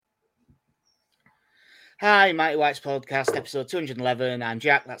Hi, Mighty White's podcast, episode 211. I'm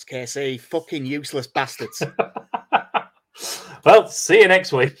Jack, that's KC. Fucking useless bastards. Well, see you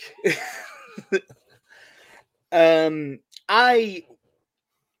next week. I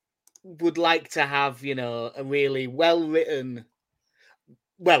would like to have, a really well-written,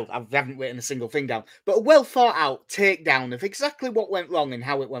 well, I haven't written a single thing down, but a well-thought-out takedown of exactly what went wrong and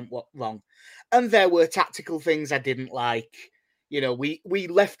how it went wrong. And there were tactical things I didn't like. We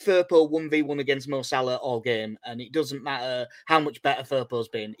left Firpo 1v1 against Mo Salah all game, and it doesn't matter how much better Firpo's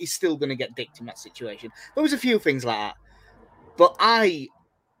been. He's still going to get dicked in that situation. There was a few things like that. But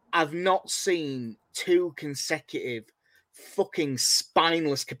I've not seen two consecutive fucking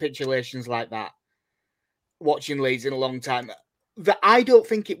spineless capitulations like that watching Leeds in a long time. That I don't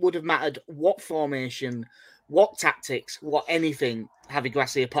think it would have mattered what formation, what tactics, what anything Javi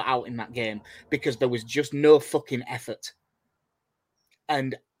Gracia put out in that game, because there was just no fucking effort.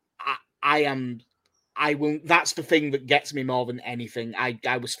 And I will. That's the thing that gets me more than anything.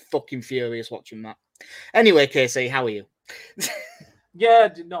 I was fucking furious watching that. Anyway, Casey, how are you? Yeah,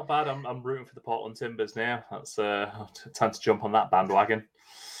 not bad. I'm rooting for the Portland Timbers now. That's time to jump on that bandwagon.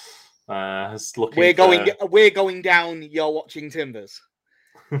 We're going down. You're watching Timbers.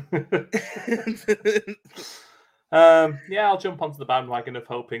 Yeah, I'll jump onto the bandwagon of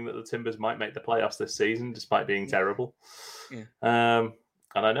hoping that the Timbers might make the playoffs this season, despite being terrible. Yeah.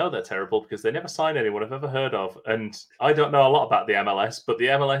 And I know they're terrible because they never sign anyone I've ever heard of. And I don't know a lot about the MLS, but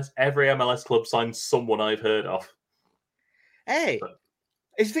every MLS club signs someone I've heard of. Hey,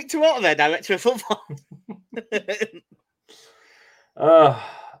 is Victor Orta their director of football?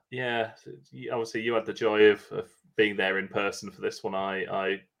 Yeah. Obviously, you had the joy of being there in person for this one.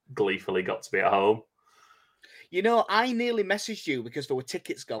 I gleefully got to be at home. I nearly messaged you because there were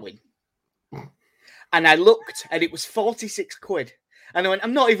tickets going. And I looked, and it was 46 quid. And I went,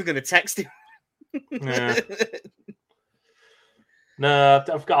 I'm not even going to text him. Yeah. No,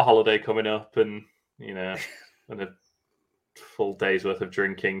 I've got a holiday coming up, and and a full day's worth of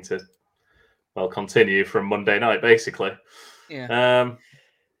drinking to, continue from Monday night, basically. Yeah.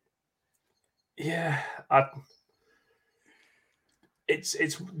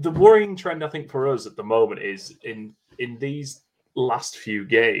 It's the worrying trend, I think, for us at the moment is in these last few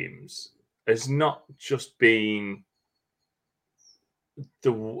games has not just been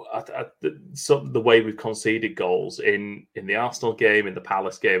the way we've conceded goals in the Arsenal game, in the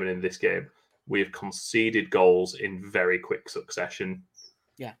Palace game, and in this game. We have conceded goals in very quick succession.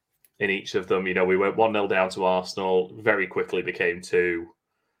 Yeah. In each of them, we went 1-0 down to Arsenal, very quickly became 2.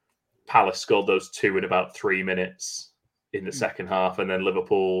 Palace scored those 2 in about 3 minutes in the second half, and then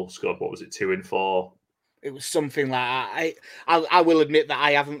Liverpool scored, 2 in 4? It was something like that. I will admit that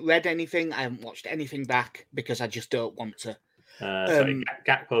I haven't read anything, I haven't watched anything back because I just don't want to.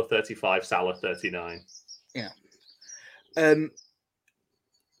 Gakpo 35, Salah 39. Yeah.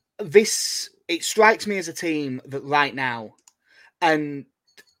 It strikes me as a team that right now, and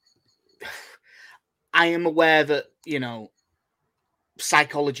I am aware that,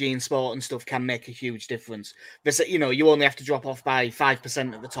 psychology in sport and stuff can make a huge difference. You only have to drop off by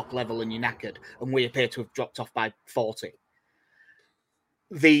 5% at the top level and you're knackered, and we appear to have dropped off by 40.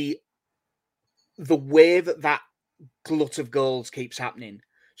 The way that glut of goals keeps happening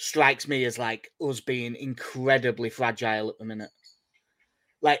strikes me as like us being incredibly fragile at the minute.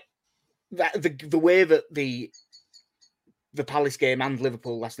 Like that, the way that the Palace game and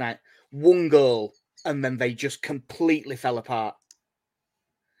Liverpool last night, 1 goal and then they just completely fell apart.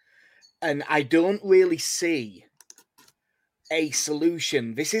 And I don't really see a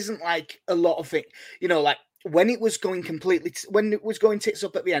solution. This isn't like a lot of things, like when it was going tits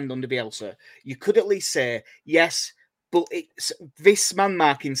up at the end under Bielsa, you could at least say, yes, but this man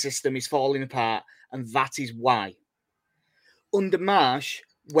marking system is falling apart, and that is why. Under Marsh,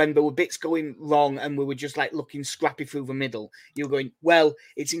 when there were bits going wrong and we were just like looking scrappy through the middle, you were going, well,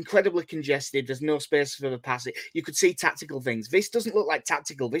 it's incredibly congested. There's no space for the pass. You could see tactical things. This doesn't look like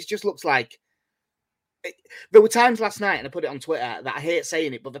tactical. This just looks like... There were times last night, and I put it on Twitter, that I hate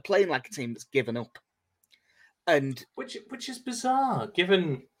saying it, but they're playing like a team that's given up. And Which is bizarre,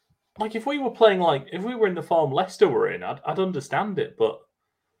 given... Like, if we were in the form Leicester were in, I'd understand it, but,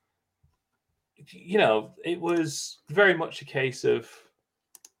 it was very much a case of,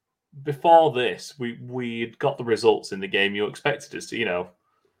 before this, we'd got the results in the game you expected us to,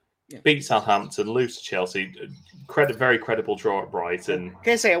 beat Southampton, lose to Chelsea, very credible draw at Brighton.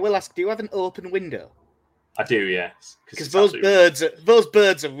 I will ask, do you have an open window? I do, yes. Because those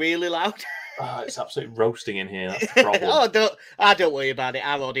birds are really loud. Oh, it's absolutely roasting in here. That's the problem. Don't worry about it.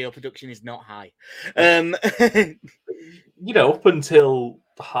 Our audio production is not high. Up until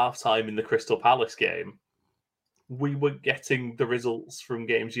half time in the Crystal Palace game, we were getting the results from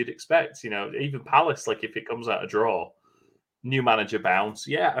games you'd expect. Even Palace, like if it comes out a draw, new manager bounce,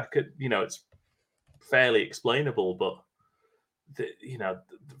 yeah, I could. It's fairly explainable, but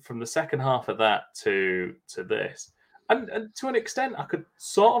from the second half of that to this, and to an extent, I could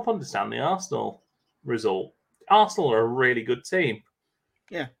sort of understand the Arsenal result. Arsenal are a really good team.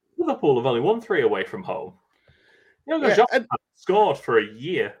 Yeah. Liverpool have only won 3 away from home. Yeah, Jota scored for a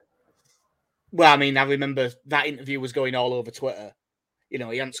year. well, I mean, I remember that interview was going all over Twitter. He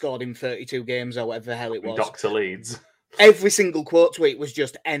hadn't scored in 32 games or whatever the hell it was. Dr. Leeds. Every single quote tweet was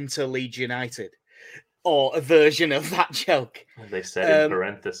just enter Leeds United or a version of that joke. They said in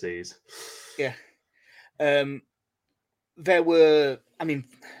parentheses. Yeah. There were,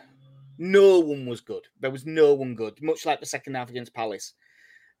 no one was good. There was no one good. Much like the second half against Palace.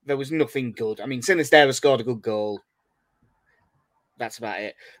 There was nothing good. Sinistera scored a good goal. That's about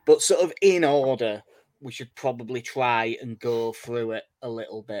it. But sort of in order, we should probably try and go through it a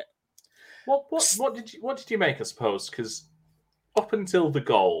little bit. What did you make, I suppose? Because up until the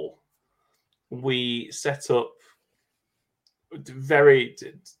goal, we set up very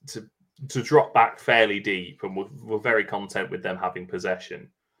to drop back fairly deep, and we're very content with them having possession,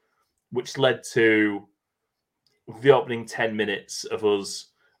 which led to the opening 10 minutes of us.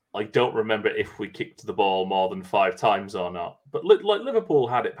 I don't remember if we kicked the ball more than 5 times or not, but like Liverpool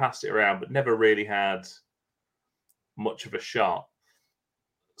had it, passed it around, but never really had much of a shot.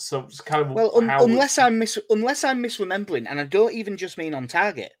 So it's kind of unless I'm misremembering, and I don't even just mean on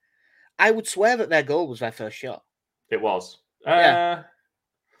target, I would swear that their goal was their first shot. It was. Yeah.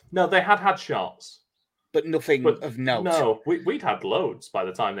 No, they had shots, but nothing of note. No, we'd had loads by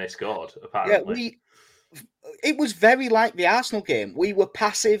the time they scored. Apparently, yeah, it was very like the Arsenal game. We were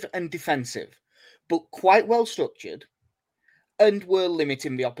passive and defensive, but quite well structured, and were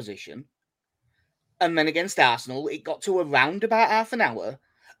limiting the opposition. And then against Arsenal, it got to around about half an hour,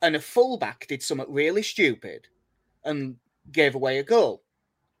 and a fullback did something really stupid and gave away a goal.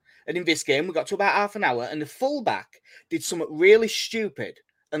 And in this game, we got to about half an hour, and the fullback did something really stupid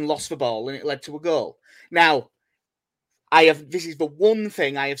and lost the ball, and it led to a goal. Now, this is the one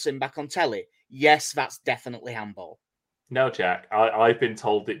thing I have seen back on telly. Yes, that's definitely handball. No, Jack. I've been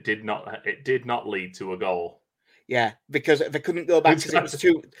told it did not lead to a goal. Yeah, because they couldn't go back because it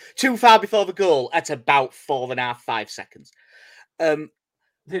was too far before the goal at about 4.5, 5 seconds. But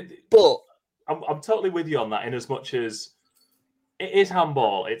I'm totally with you on that. In as much as it is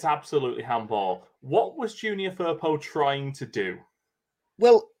handball, it's absolutely handball. What was Junior Firpo trying to do?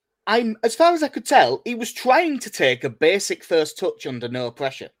 Well, as far as I could tell, he was trying to take a basic first touch under no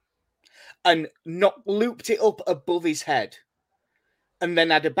pressure, and not looped it up above his head, and then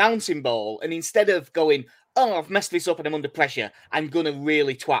had a bouncing ball. And instead of going, "Oh, I've messed this up and I'm under pressure, I'm gonna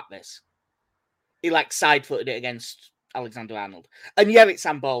really twat this," he side-footed it against Alexander-Arnold. And yeah, it's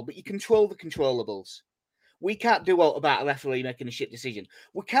handball, but you control the controllables. We can't do what about a referee making a shit decision.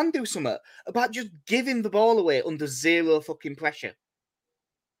 We can do something about just giving the ball away under zero fucking pressure.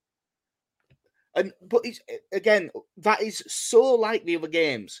 But again, that is so like the other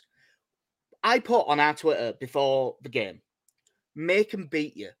games. I put on our Twitter before the game, make them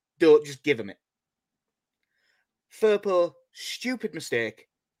beat you. Don't just give them it. Firpo, stupid mistake,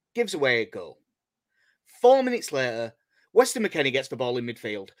 gives away a goal. 4 minutes later, Weston McKennie gets the ball in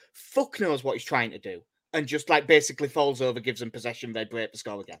midfield. Fuck knows what he's trying to do. And just basically falls over, gives them possession, they break the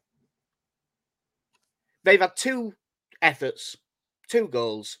score again. They've had 2 efforts, 2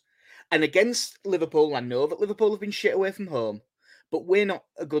 goals. And against Liverpool, I know that Liverpool have been shit away from home, but we're not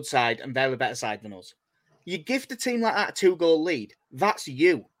a good side and they're a better side than us. You gift a team like that a 2-goal lead, that's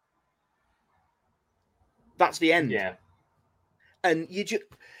you. That's the end. Yeah. And you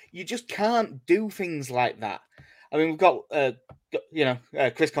just can't do things like that. We've got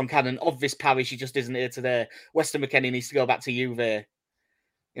Chris Concannon of this parish. He just isn't here today. Weston McKennie needs to go back to Juve.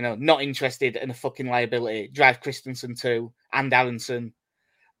 Not interested in a fucking liability. Drive Christensen too, and Aronson.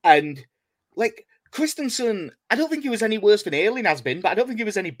 And Christensen, I don't think he was any worse than Ayling has been, but I don't think he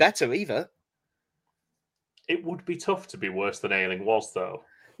was any better either. It would be tough to be worse than Ayling was, though.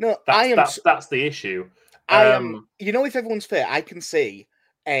 No, that's the issue. If everyone's fair, I can see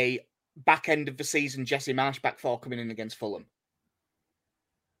a back end of the season Jesse Marsh back 4 coming in against Fulham,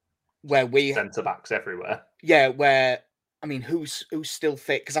 where we centre backs everywhere. Yeah, where who's still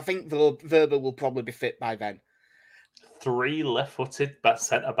fit? Because I think Verba will probably be fit by then. 3 left-footed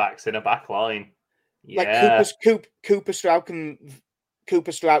centre backs in a back line. Yeah, Cooper Stroud,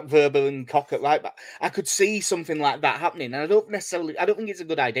 Verba, and Cockett right back. I could see something like that happening, and I don't think it's a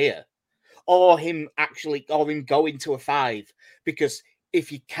good idea. Or him going to a 5, because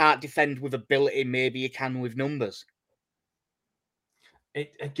if you can't defend with ability, maybe you can with numbers.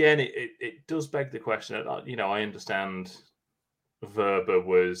 It does beg the question. I understand Verba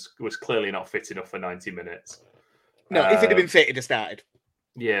was clearly not fit enough for 90 minutes. No, if he'd have been fit, he'd have started.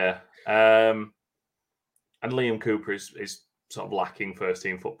 Yeah. And Liam Cooper is sort of lacking first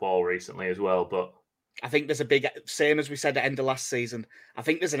team football recently as well. But I think there's a big, same as we said at the end of last season, I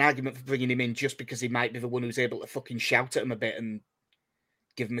think there's an argument for bringing him in just because he might be the one who's able to fucking shout at him a bit and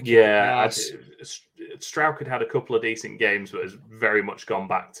give him a kick in the arse. Strauch had a couple of decent games, but has very much gone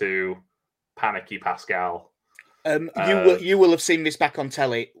back to panicky Pascal. You will have seen this back on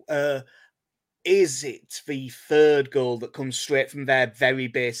telly. Is it the third goal that comes straight from their very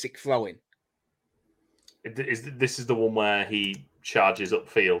basic throwing? This is the one where he charges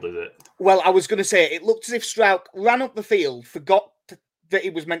upfield, is it? Well, I was going to say, it looked as if Strauch ran up the field, forgot that he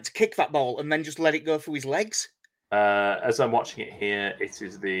was meant to kick that ball, and then just let it go through his legs. As I'm watching it here, it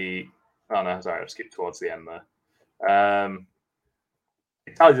is the... Oh, no, sorry, I skipped towards the end there.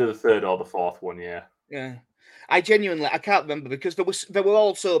 It's either the third or the fourth one, yeah. Yeah. I can't remember because they were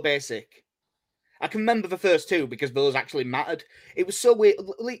all so basic. I can remember the first two because those actually mattered. It was so weird.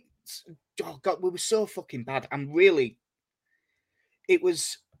 Oh, God, we were so fucking bad. And really, it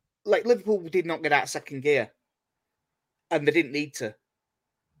was like Liverpool did not get out of second gear. And they didn't need to.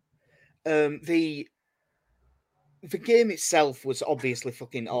 The game itself was obviously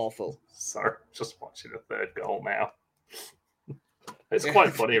fucking awful. Sorry, just watching the third goal now. It's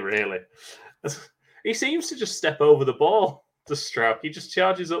quite funny, really. He seems to just step over the ball to Strauch. He just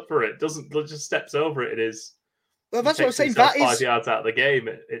charges up for it, just steps over it. It is. Well, that's what I'm saying. That is 5 yards out of the game.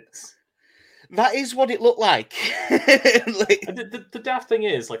 That is what it looked like. The daft thing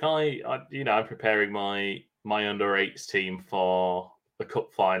is, like I'm preparing my under 8s team for the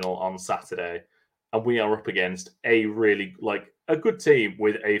cup final on Saturday, and we are up against a really a good team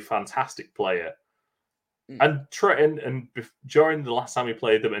with a fantastic player. And during the last time we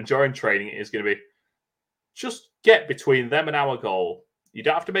played them, and during training, it is going to be just get between them and our goal. You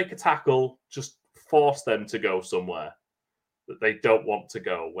don't have to make a tackle; just force them to go somewhere that they don't want to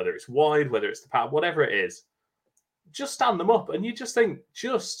go, whether it's wide, whether it's the path, whatever it is. Just stand them up, and you just think,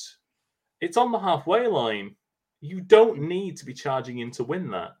 it's on the halfway line. You don't need to be charging in to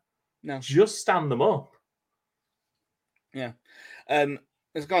win that. No, just stand them up. Yeah.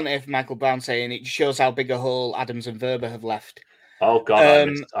 There's gone here from Michael Brown saying it shows how big a hole Adams and Verba have left. Oh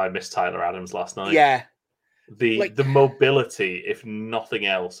God, I missed Tyler Adams last night. Yeah. The mobility, if nothing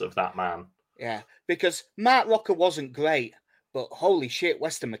else, of that man. Yeah, because Mark Rocker wasn't great, but holy shit,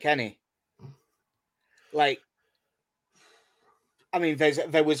 Weston McKennie. I mean,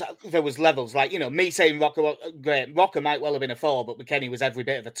 there was levels. Me saying Rocker was great. Rocker might well have been a 4, but McKennie was every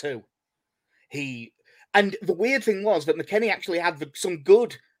bit of a 2. And the weird thing was that McKennie actually had some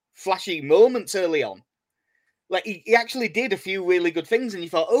good, flashy moments early on. He actually did a few really good things, and you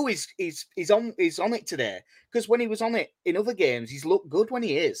thought, oh, he's on it today. Because when he was on it in other games, he's looked good when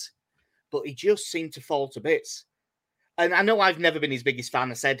he is, but he just seemed to fall to bits. And I know I've never been his biggest fan.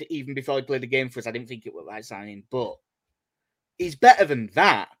 I said even before he played the game for us, I didn't think it was right signing, but he's better than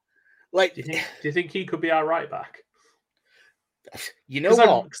that. Do you think he could be our right back? You know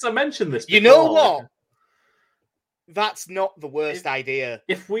what? Because I mentioned this before. You know what? That's not the worst idea.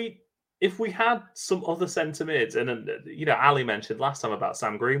 If we had some other centre mids, and Ali mentioned last time about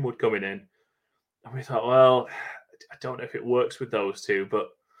Sam Greenwood coming in, and we thought, well, I don't know if it works with those two, but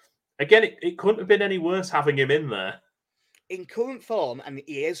again, it couldn't have been any worse having him in there. In current form, and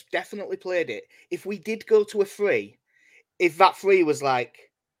he has definitely played it, if we did go to a 3, if that 3 was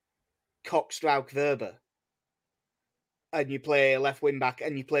like Cox, Strauch, Verba, and you play a left wing back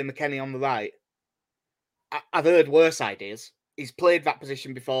and you play McKennie on the right, I've heard worse ideas. He's played that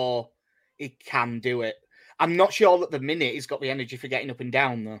position before. He can do it. I'm not sure that the minute he's got the energy for getting up and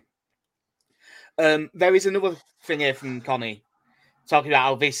down, though. There is another thing here from Connie talking about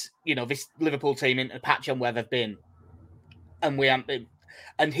how this Liverpool team into a patch on where they've been, and we haven't been.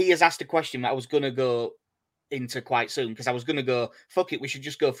 And he has asked a question that I was going to go into quite soon, because I was going to go, fuck it, we should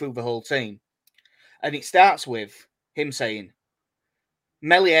just go through the whole team. And it starts with him saying,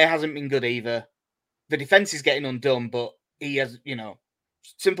 Melier hasn't been good either. The defence is getting undone, but he has,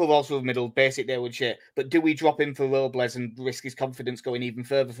 simple balls through the middle, basic Dawood shit. But do we drop him for Robles and risk his confidence going even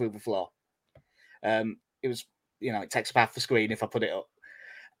further through the floor? It was, it takes up half the screen if I put it up.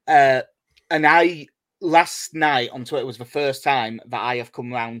 And last night on Twitter was the first time that I have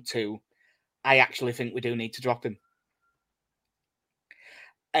come round to, I actually think we do need to drop him.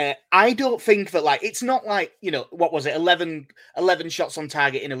 I don't think that, it's not like, what was it? 11 shots on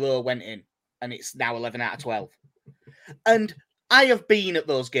target in a row went in, and it's now 11 out of 12. And I have been at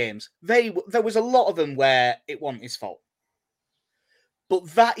those games. There was a lot of them where it wasn't his fault. But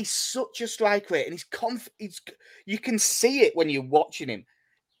that is such a strike rate, and you can see it when you're watching him.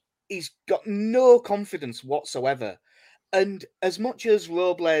 He's got no confidence whatsoever. And as much as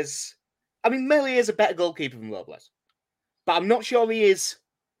Robles, I mean, Meslier is a better goalkeeper than Robles, but I'm not sure he is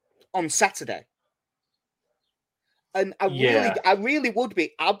on Saturday. And I really would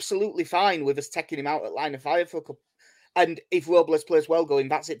be absolutely fine with us taking him out at line of fire for a couple. And if Robles plays well going,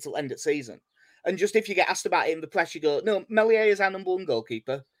 that's it till end of season. And just if you get asked about it in the press, you go, no, Meslier is our number one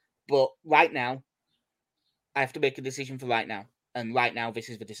goalkeeper. But right now, I have to make a decision for right now. And right now, this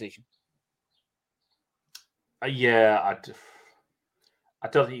is the decision. Yeah, I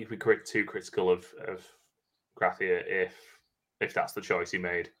don't think you could be too critical of Gracia if that's the choice he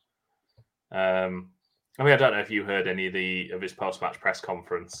made. I mean, I don't know if you heard any of his post-match press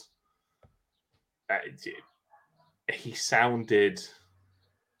conference. He sounded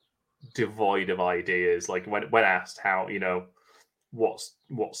devoid of ideas. Like when asked how, what's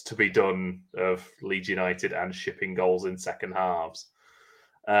to be done of Leeds United and shipping goals in second halves,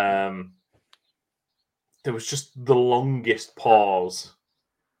 there was just the longest pause.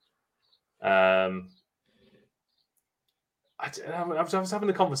 I was having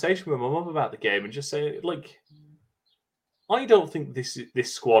a conversation with my mum about the game and just saying, like, I don't think this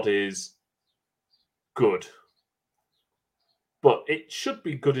squad is good, but it should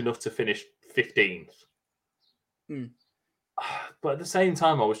be good enough to finish 15th. But at the same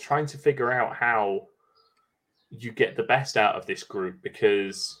time, I was trying to figure out how you get the best out of this group,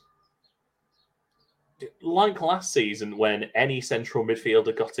 because like last season when any central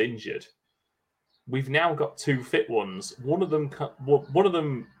midfielder got injured, we've now got two fit ones. One of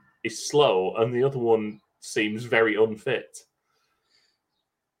them is slow, and the other one seems very unfit.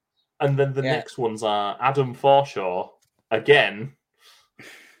 And then the next ones are Adam Forshaw again,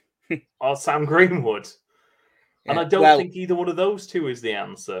 or Sam Greenwood. And I don't think either one of those two is the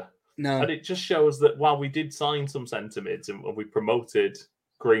answer. No. And it just shows that while we did sign some centre mids and we promoted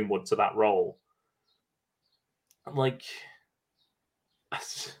Greenwood to that role, I'm like,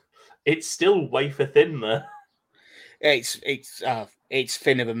 it's still wafer thin there. It's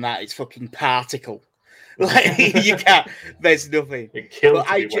thinner than that. It's fucking particle. Like, you can't. There's nothing. It kills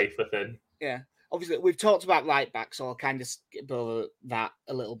to be wafer thin. Yeah. Obviously, we've talked about right back, so I'll kind of skip over that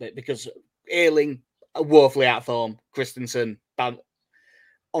a little bit, because Ayling woefully out of form. Christensen,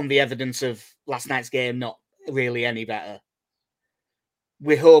 on the evidence of last night's game, not really any better.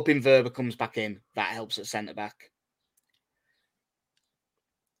 We're hoping Verba comes back in. That helps at centre back.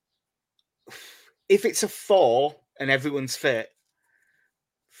 If it's a 4 and everyone's fit,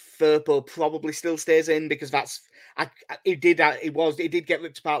 Firpo probably still stays in, because he did get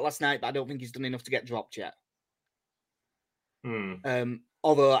ripped apart last night, but I don't think he's done enough to get dropped yet.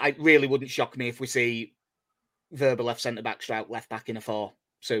 Although it really wouldn't shock me if we see Verba left centre back, Strout left back in a 4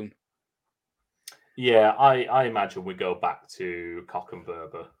 soon. Yeah, I imagine we go back to Koch and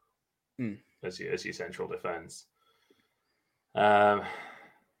Verba as your central defence. And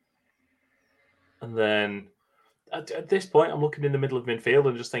then at this point, I'm looking in the middle of midfield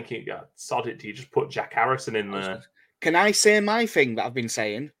and just thinking, sod it, do you just put Jack Harrison in there? Can I say my thing that I've been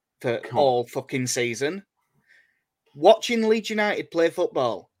saying for all fucking season? Watching Leeds United play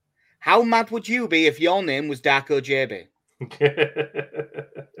football, how mad would you be if your name was Darko JB?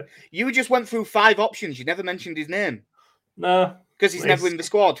 You just went through 5 options. You never mentioned his name. No. Because he's never in the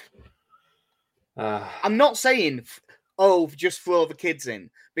squad. I'm not saying, just throw the kids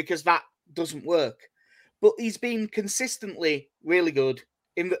in, because that doesn't work. But he's been consistently really good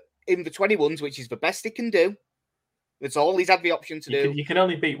in the 21s, which is the best he can do. That's all he's had the option to do. You can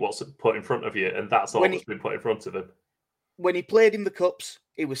only beat what's put in front of you, and that's all that's been put in front of him. When he played in the Cups,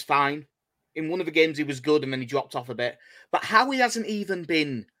 he was fine. In one of the games, he was good, and then he dropped off a bit. But how he hasn't even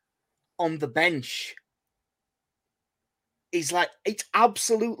been on the bench is like, it's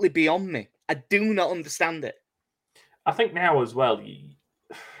absolutely beyond me. I do not understand it. I think now as well,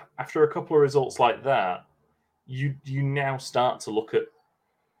 after a couple of results like that, you now start to look at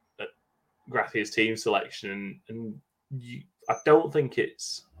Gracia's team selection, and I don't think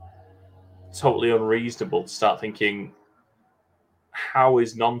it's totally unreasonable to start thinking, how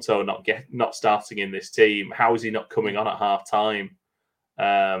is Nonto not starting in this team? How is he not coming on at half time?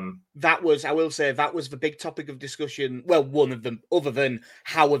 That was the big topic of discussion. Well, one of them, other than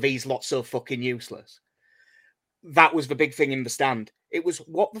how are these lots so fucking useless? That was the big thing in the stand. It was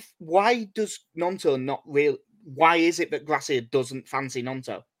why does Nonto not real? Why is it that Gracia doesn't fancy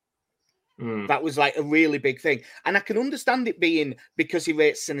Nonto? That was like a really big thing. And I can understand it being because he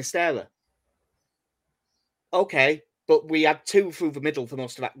rates Sinistera. Okay, but we had two through the middle for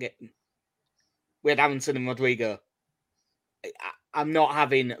most of that game. We had Aronson and Rodrigo. I'm not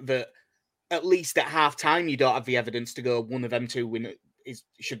having that. At least at half time, you don't have the evidence to go one of them two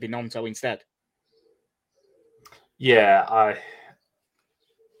should be Nonto instead. Yeah, I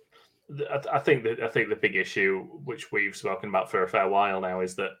think the big issue, which we've spoken about for a fair while now,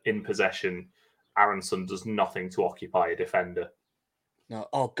 is that in possession, Aronson does nothing to occupy a defender. No,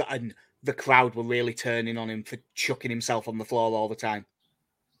 oh God, and the crowd were really turning on him for chucking himself on the floor all the time.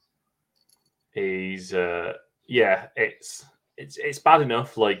 He's it's bad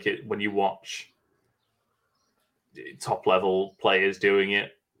enough when you watch top level players doing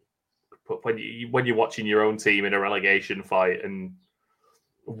it, but when you're watching your own team in a relegation fight and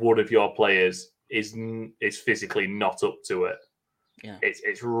one of your players is physically not up to it,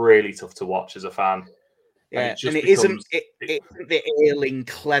 it's really tough to watch as a fan. Yeah, and it isn't the ailing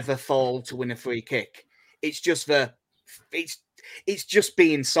clever fall to win a free kick. It's just it's just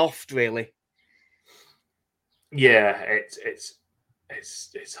being soft, really. Yeah,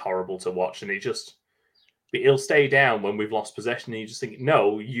 it's horrible to watch, and he'll stay down when we've lost possession, and you just think,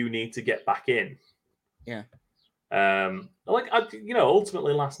 no, you need to get back in. Yeah.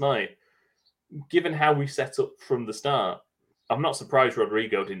 Ultimately last night, given how we set up from the start, I'm not surprised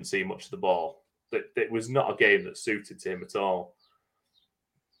Rodrigo didn't see much of the ball. It was not a game that suited to him at all.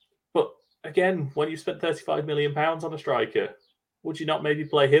 But again, when you spent £35 million on a striker, would you not maybe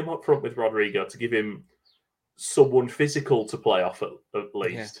play him up front with Rodrigo to give him someone physical to play off at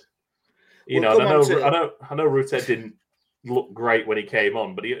least? Yeah. I know Rutte didn't look great when he came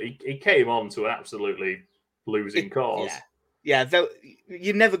on, but he came on to an absolutely losing cause. Yeah,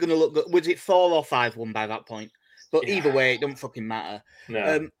 you're never going to look good. Was it 4 or 5-1 by that point? But either way, it don't fucking matter.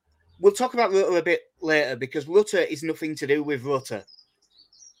 No. We'll talk about Rutte a bit later because Rutte is nothing to do with Rutte.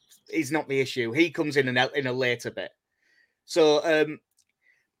 He's not the issue. He comes in a later bit. So,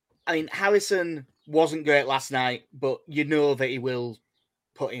 Harrison wasn't great last night, but you know that he will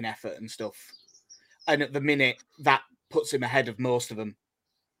put in effort and stuff. And at the minute, that puts him ahead of most of them.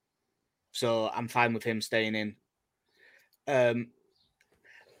 So I'm fine with him staying in.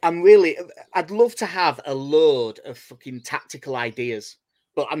 I'd love to have a load of fucking tactical ideas,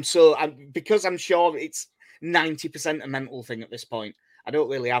 but because I'm sure it's 90% a mental thing at this point. I don't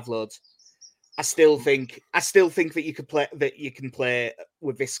really have loads. I still think that you can play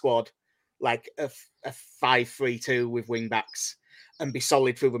with this squad like a 5-3-2 with wing backs and be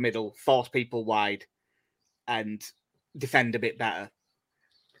solid through the middle, force people wide, and defend a bit better.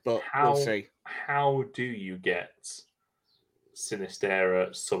 But we'll see. How do you get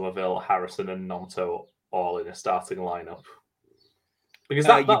Sinisterra, Somerville, Harrison, and Nonto all in a starting lineup? Because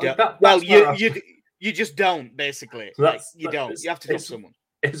you just don't, basically. You don't. You have to trust someone.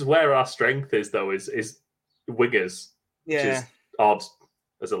 It's where our strength is, though, is wingers. Yeah. Which is odd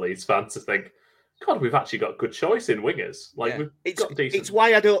as a Leeds fan to think, God, we've actually got good choice in wingers. We've got decent. It's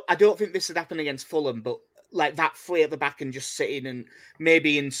why I don't think this would happen against Fulham, but like that three at the back and just sitting, and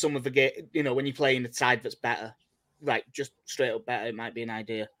maybe in some of the game, when you play in the side that's better, just straight up better, it might be an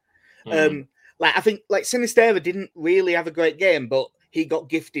idea. I think Sinisterra didn't really have a great game, but he got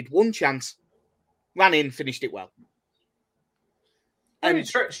gifted one chance, ran in, finished it well.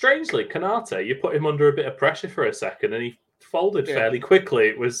 Strangely, Kanate, you put him under a bit of pressure for a second, and he folded fairly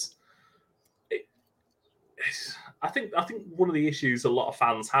quickly. I think one of the issues a lot of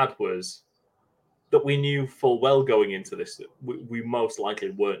fans had was that we knew full well going into this that we most likely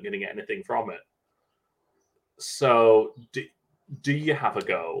weren't going to get anything from it. So, do you have a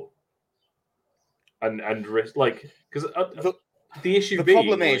go? And risk because the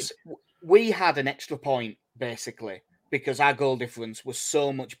problem is we had an extra point basically because our goal difference was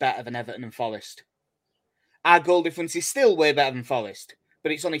so much better than Everton and Forest. Our goal difference is still way better than Forest,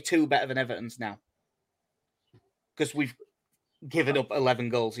 but it's only 2 better than Everton's now because we've given up 11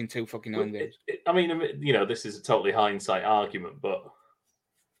 goals in 2 fucking home games. This is a totally hindsight argument, but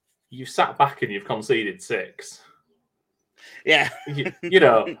you sat back and you've conceded 6. Yeah. I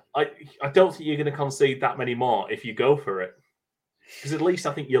don't think you're going to concede that many more if you go for it. Because at least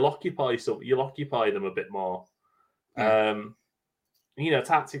I think you'll occupy them a bit more.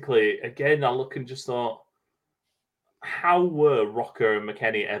 Tactically, again, I look and just thought, how were Rocker and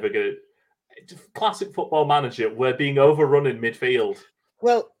McKennie ever going to... Classic Football Manager, we're being overrun in midfield.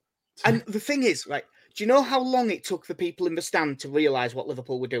 Well, and the thing is, do you know how long it took the people in the stand to realise what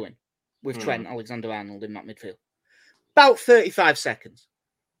Liverpool were doing with Trent Alexander-Arnold in that midfield? About 35 seconds.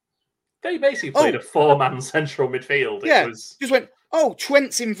 They basically played a 4-man central midfield. Yeah, just went,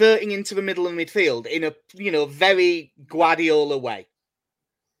 Trent's inverting into the middle of the midfield in a, very Guardiola way.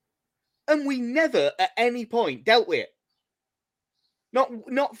 and we never at any point dealt with it.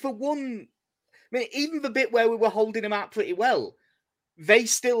 Not for one. I mean, even the bit where we were holding them out pretty well, they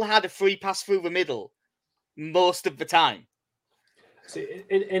still had a free pass through the middle most of the time. See,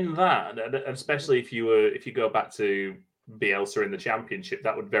 in that, especially if you go back to Bielsa in the Championship,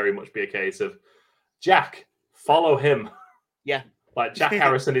 that would very much be a case of Jack, follow him. Yeah. Like Jack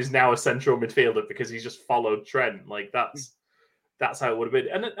Harrison is now a central midfielder because he's just followed Trent. Like that's how it would have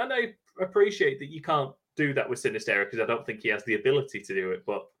been. And I appreciate that you can't do that with Sinisterra because I don't think he has the ability to do it.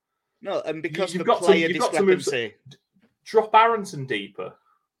 But no, and because you've the player got to move. Drop Aronson deeper.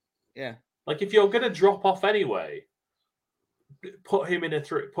 Yeah. Like if you're going to drop off anyway, put him in a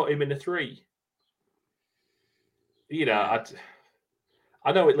three. You know, yeah.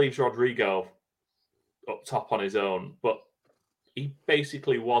 I know it leaves Rodrigo up top on his own, but he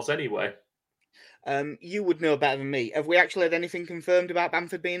basically was anyway. You would know better than me. Have we actually had anything confirmed about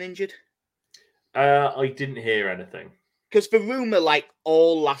Bamford being injured? I didn't hear anything. Because the rumour, like,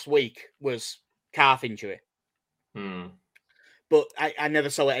 all last week was calf injury. But I never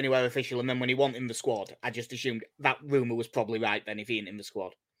saw it anywhere official. And then when he wasn't in the squad, I just assumed that rumour was probably right then if he ain't in the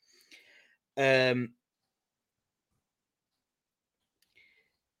squad. We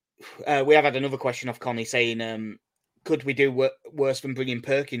have had another question off Connie saying, could we do worse than bringing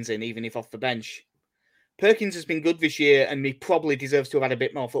Perkins in, even if off the bench? Perkins has been good this year, and he probably deserves to have had a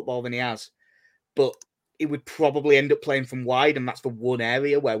bit more football than he has. But he would probably end up playing from wide, and that's the one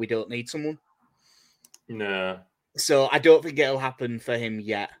area where we don't need someone. No. So I don't think it'll happen for him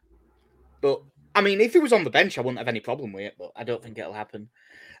yet. But, I mean, if he was on the bench, I wouldn't have any problem with it, but I don't think it'll happen.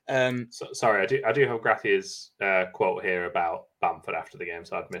 Sorry, I do have Graffia's quote here about Bamford after the game,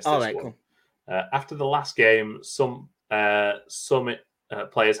 so I've missed this one. Cool. After the last game, some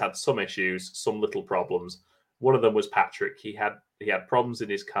players had some issues, some little problems. One of them was Patrick. He had problems in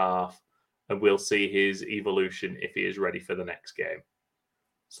his calf, and we'll see his evolution if he is ready for the next game.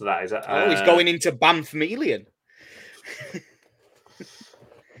 So that is he's going into Bamfmelian.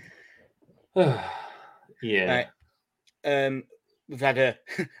 Yeah. Right. We've had a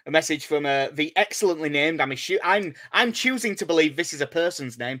message from the excellently named. I'm choosing to believe this is a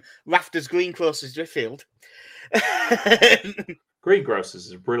person's name. Rafters Greengrocers Driffield. Greengrocers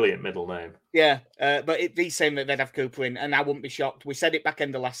is a brilliant middle name. Yeah, but he's saying that they'd have Cooper in, and I wouldn't be shocked. We said it back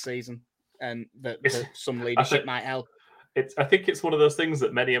end of last season, and that some leadership might help. I think it's one of those things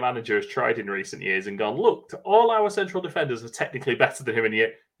that many a manager has tried in recent years and gone, look, all our central defenders are technically better than him in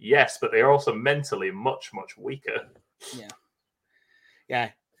year. Yes, but they are also mentally much, much weaker. Yeah.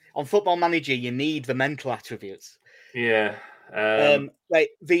 Yeah. On Football Manager, you need the mental attributes. Yeah.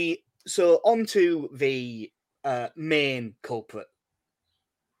 So on to the main culprit.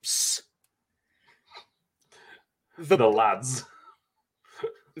 The lads.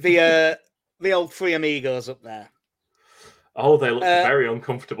 The old three amigos up there. Oh, they look very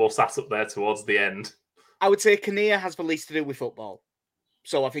uncomfortable sat up there towards the end. I would say Kinnear has the least to do with football.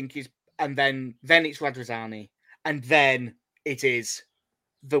 So I think and then it's Radrizzani. And then it is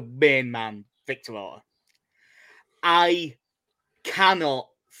the main man, Victor Orta. I cannot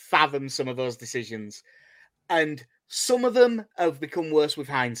fathom some of those decisions. And some of them have become worse with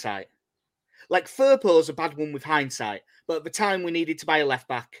hindsight. Like Firpo's a bad one with hindsight. But at the time we needed to buy a left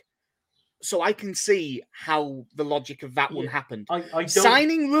back. So I can see how the logic of that one happened.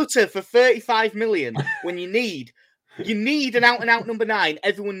 Signing Rutter for 35 million when you need an out-and-out number 9,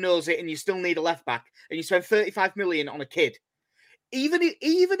 everyone knows it, and you still need a left back, and you spend 35 million on a kid. Even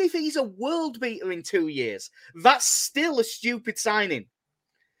if he's a world beater in 2 years, that's still a stupid signing.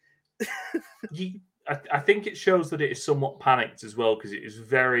 I think it shows that it is somewhat panicked as well, because it's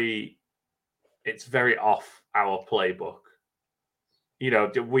very off our playbook. You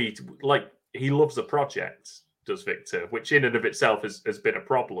know, he loves the project, does Victor, which in and of itself has been a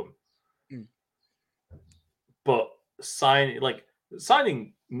problem. Mm. But signing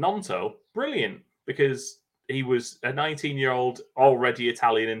Nonto, brilliant, because he was a 19-year-old already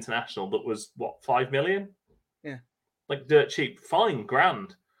Italian international that was, 5 million? Yeah. Like dirt cheap, fine,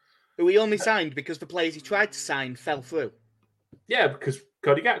 grand. Who he only signed because the players he tried to sign fell through. Yeah, because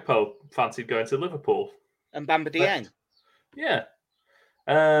Cody Gakpo fancied going to Liverpool. And Bamba Dieng. Yeah.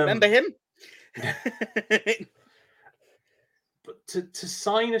 Remember him? But to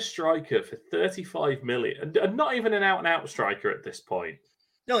sign a striker for 35 million, and not even an out-and-out striker at this point.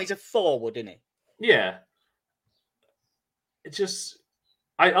 No, he's a forward, isn't he? Yeah. It just...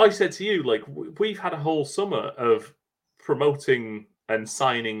 I said to you, like, we've had a whole summer of promoting and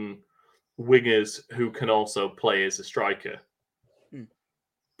signing wingers who can also play as a striker.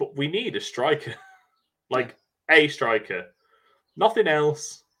 But we need a striker. A striker. Nothing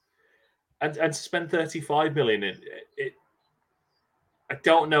else. and to spend 35 million, it I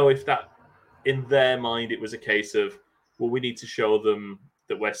don't know if that, in their mind, it was a case of, well, we need to show them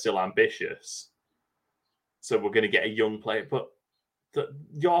that we're still ambitious, so we're going to get a young player. But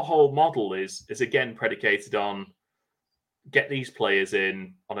your whole model is again predicated on get these players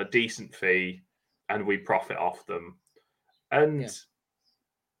in on a decent fee, and we profit off them. And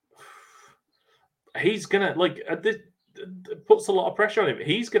he's gonna puts a lot of pressure on him.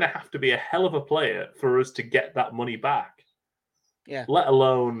 He's gonna have to be a hell of a player for us to get that money back. Yeah. Let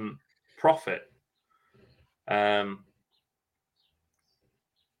alone profit. And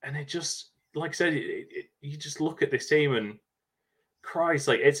it just, like I said, you just look at this team and Christ,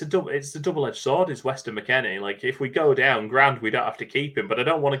 like it's the double-edged sword is Weston McKennie. Like if we go down, grand, we don't have to keep him, but I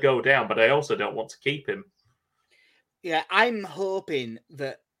don't want to go down, but I also don't want to keep him. Yeah, I'm hoping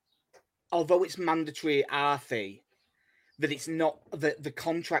that although it's mandatory RFE, that it's not that the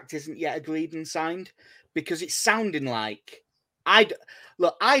contract isn't yet agreed and signed, because it's sounding like I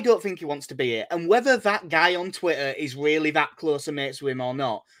don't think he wants to be here, and whether that guy on Twitter is really that close a mates with him or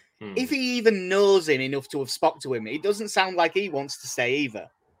not, if he even knows him enough to have spoke to him, it doesn't sound like he wants to stay either.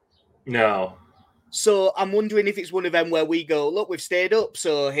 No. So I'm wondering if it's one of them where we go, look, we've stayed up,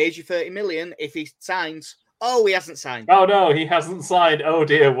 so here's your 30 million. If he signs, oh, he hasn't signed. Oh no, he hasn't signed. Oh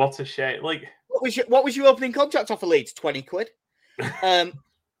dear, what a shame. Like, what was your opening contract offer, Leeds? 20 quid. But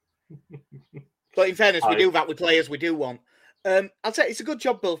in fairness, we do that with players we do want. I'll say it's a good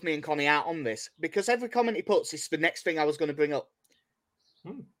job both me and Connie out on this, because every comment he puts is the next thing I was going to bring up.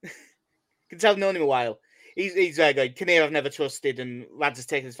 Can tell I've known him a while. He's going, Kinnear I've never trusted, and lads has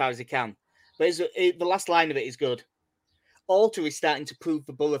taken as far as he can. But the last line of it is good. Alter is starting to prove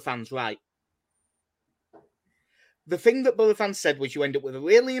the Borough fans right. The thing that Borough fans said was you end up with a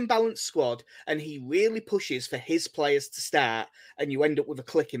really imbalanced squad, and he really pushes for his players to start, and you end up with a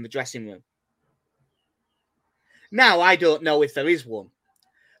clique in the dressing room. Now, I don't know if there is one,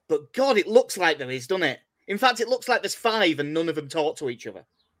 but God, it looks like there is, doesn't it? In fact, it looks like there's 5 and none of them talk to each other.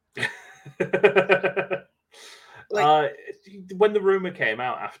 When the rumor came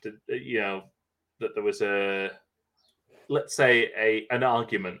out after, that there was an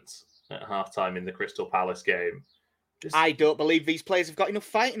argument at halftime in the Crystal Palace game. I don't believe these players have got enough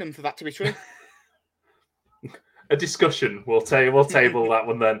fight in them for that to be true. A discussion. We'll table that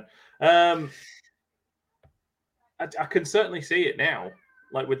one then. I can certainly see it now,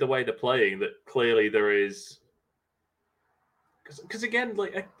 like with the way they're playing, that clearly there is. Because again,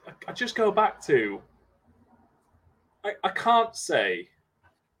 like I just go back to. I can't say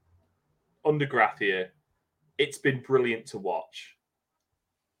under Grathia, it's been brilliant to watch,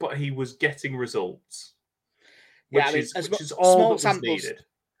 but he was getting results, which is all that was needed.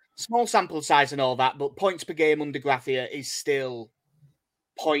 Small sample size and all that, but points per game under Grathia is still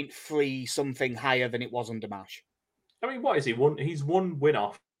 0.3 something higher than it was under Marsh. I mean, what is he? He's one win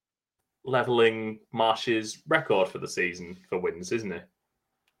off leveling Marsh's record for the season for wins, isn't he?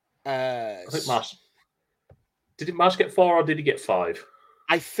 I think Marsh. Did Marsh get 4 or did he get 5?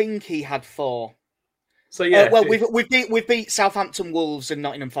 I think he had 4. So yeah, well, we've beat Southampton, Wolves, and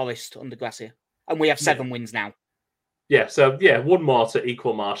Nottingham Forest under Gracia, and we have 7 wins now. Yeah, so one more to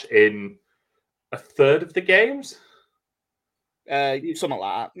equal Marsh in a third of the games. Something like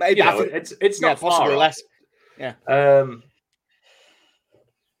that. Maybe it's not possibly far less. Yeah.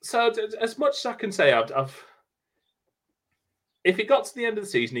 So as much as I can say, if it got to the end of the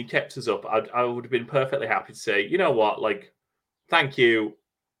season, he kept us up, I would have been perfectly happy to say, you know what, like, thank you,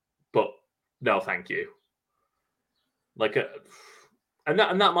 but no, thank you. Like, and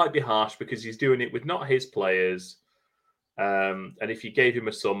that might be harsh because he's doing it with not his players. And if you gave him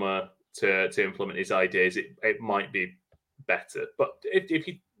a summer to implement his ideas, it might be better. But if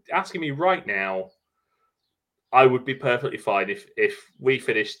you're asking me right now, I would be perfectly fine if we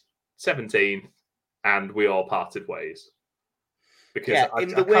finished 17th and we all parted ways. Because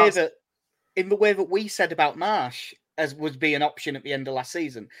in the way that we said about Marsh as would be an option at the end of last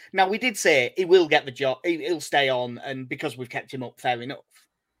season. Now we did say he will get the job, he'll stay on, and because we've kept him up, fair enough.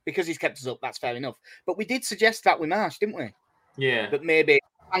 Because he's kept us up, that's fair enough. But we did suggest that with Marsh, didn't we? Yeah. But maybe,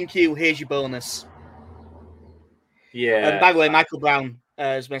 thank you, here's your bonus. Yeah. By the way, Michael Brown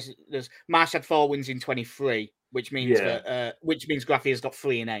has messaged us. Marsh had 4 wins in 23, which means Graffia's got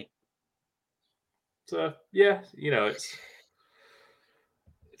 3 in 8. So it's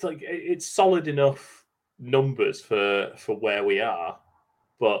like it's solid enough numbers for where we are,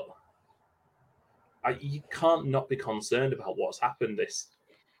 but you can't not be concerned about what's happened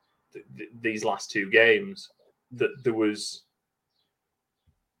these last 2 games. That there was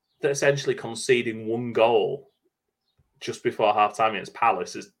essentially conceding 1 goal just before half-time against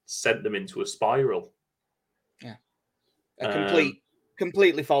Palace has sent them into a spiral. Yeah.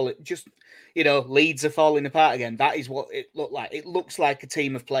 Completely falling. Just, Leeds are falling apart again. That is what it looked like. It looks like a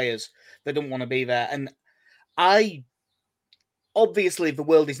team of players that don't want to be there. And obviously, the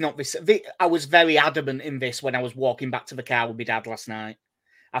world is not this. I was very adamant in this when I was walking back to the car with my dad last night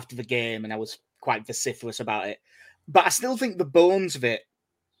after the game, and I was quite vociferous about it. But I still think the bones of it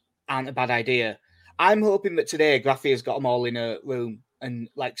aren't a bad idea. I'm hoping that today Graffi has got them all in a room and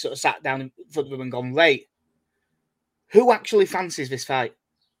sort of sat down in front of them and gone, right, who actually fancies this fight?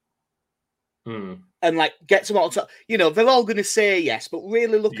 And get them all to, they're all going to say yes, but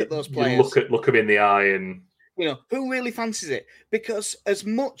really look at those players. Look them in the eye and who really fancies it? Because as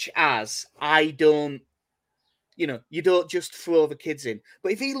much as I don't, you don't just throw the kids in.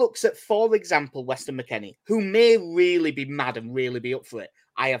 But if he looks at, for example, Weston McKennie, who may really be mad and really be up for it,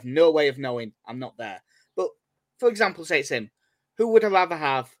 I have no way of knowing. I'm not there. But for example, say it's him. Who would I rather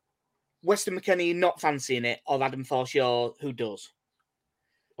have? Weston McKennie not fancying it, or Adam Forshaw who does?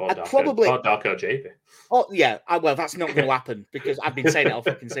 Or Darko JP. Oh yeah, well that's not going to happen because I've been saying it all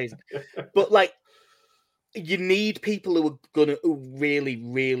fucking season. But you need people who really,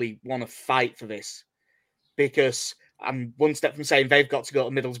 really want to fight for this, because I'm one step from saying they've got to go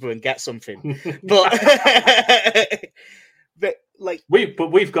to Middlesbrough and get something. But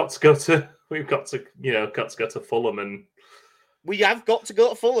we've got to go to Fulham, and we have got to go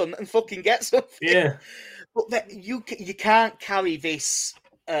to Fulham and fucking get something. Yeah, but you can't carry this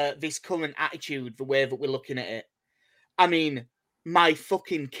current attitude the way that we're looking at it. I mean, my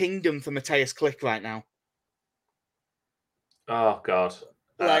fucking kingdom for Matthias Klick right now. Oh God!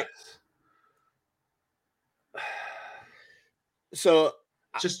 So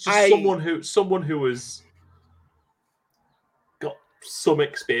just someone who has got some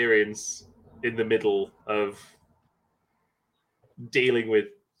experience in the middle of dealing with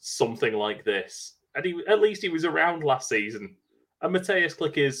something like this, and at least he was around last season. And Matthias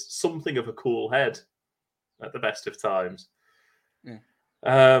Klick is something of a cool head at the best of times. Yeah.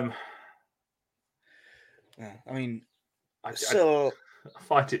 I mean, I just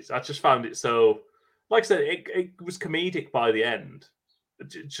found it so. Like I said, it was comedic by the end.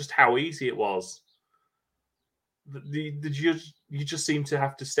 Just how easy it was. You just seem to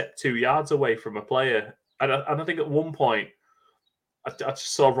have to step 2 yards away from a player, and I think at one point, I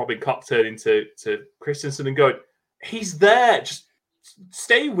just saw Robin Koch turn into Christensen and going, "He's there, just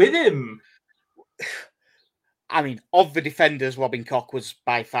stay with him." I mean, of the defenders, Robin Koch was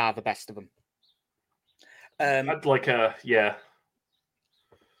by far the best of them. Yeah.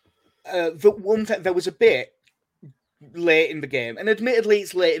 There was a bit late in the game, and admittedly,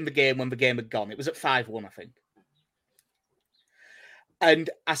 it's late in the game when the game had gone. It was at 5-1, I think. And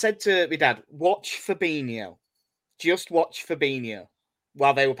I said to my dad, "Watch Fabinho, just watch Fabinho,"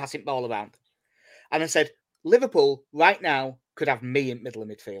 while they were passing the ball around. And I said, Liverpool right now could have me in middle of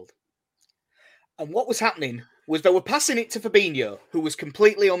midfield. And what was happening was they were passing it to Fabinho, who was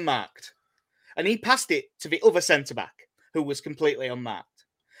completely unmarked. And he passed it to the other centre-back, who was completely unmarked.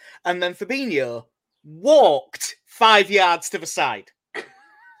 And then Fabinho walked 5 yards to the side,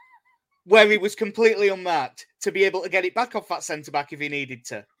 where he was completely unmarked, to be able to get it back off that centre-back if he needed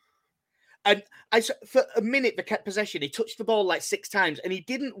to. And for a minute, they kept possession. He touched the ball 6 times, and he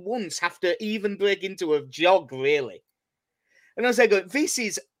didn't once have to even break into a jog, really. And I was like, this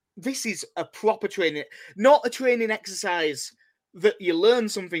is a proper training, not a training exercise that you learn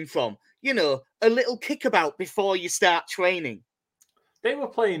something from. A little kickabout before you start training. They were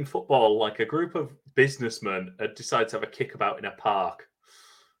playing football like a group of businessmen had decided to have a kickabout in a park.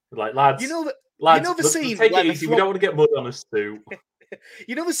 Like, lads, the scene take it easy. We don't want to get mud on us too.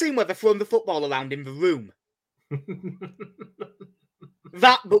 You know the scene where they're throwing the football around in the room?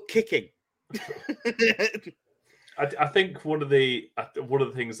 That, but kicking. I think one of the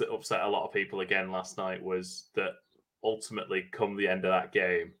things that upset a lot of people again last night was that ultimately, come the end of that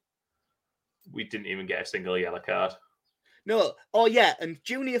game, we didn't even get a single yellow card. No. Oh, yeah. And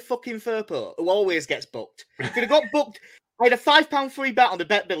Junior fucking Firpo, who always gets booked. Could have got booked. I had a £5 free bet on the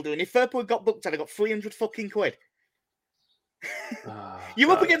bet builder, and if Firpo had got booked, I'd have got 300 fucking quid.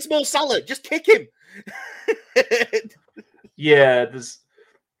 You're up against Mo Salah. Just kick him. Yeah,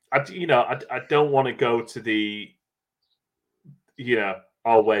 I don't want to go to the,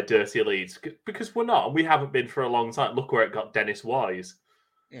 we're dirty Leeds, because we're not, and we haven't been for a long time. Look where it got Dennis Wise.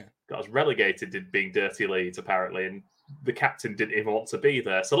 Yeah, got us relegated to being dirty Leeds apparently, and the captain didn't even want to be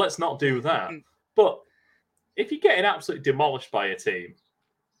there. So let's not do that. But if you're getting absolutely demolished by a team,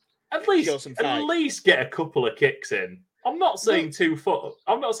 at least get a couple of kicks in. I'm not saying 2 foot.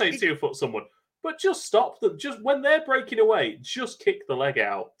 I'm not saying 2 foot someone. But just stop them. Just when they're breaking away, just kick the leg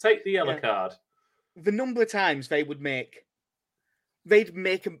out. Take the yellow card. The number of times they'd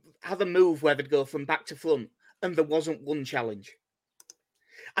have a move where they'd go from back to front, and there wasn't one challenge.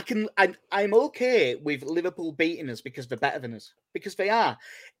 I'm okay with Liverpool beating us because they're better than us, because they are.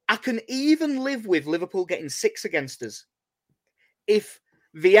 I can even live with Liverpool getting 6 against us if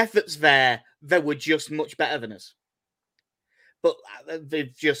the effort's there, they were just much better than us. But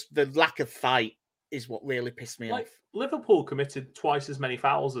the lack of fight is what really pissed me off. Liverpool committed twice as many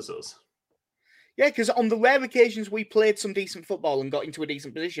fouls as us. Yeah, because on the rare occasions we played some decent football and got into a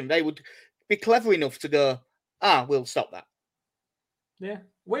decent position, they would be clever enough to go, we'll stop that. Yeah,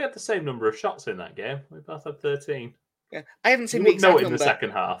 we had the same number of shots in that game. We both had 13. Yeah, I haven't seen the exact number. In the second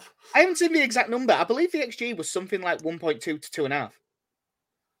half. I haven't seen the exact number. I believe the XG was something like 1.2 to 2.5.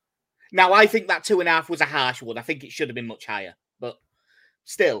 Now, I think that 2.5 was a harsh one. I think it should have been much higher. But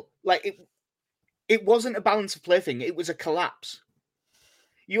still, it wasn't a balance of play thing. It was a collapse.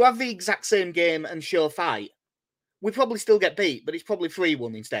 You have the exact same game and show fight, we probably still get beat, but it's probably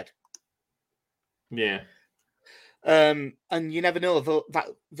 3-1 instead. Yeah. And you never know that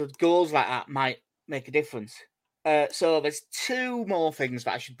the goals like that might make a difference. So there's 2 more things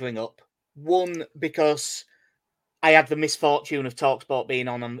that I should bring up. One, because I had the misfortune of TalkSport being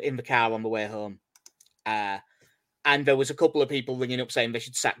on in the car on the way home. And there was a couple of people ringing up saying they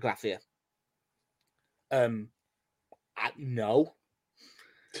should sack Graffia. No.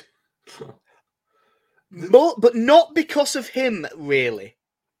 But not because of him, really.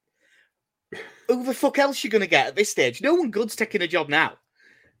 Who the fuck else you going to get at this stage? No one good's taking a job now.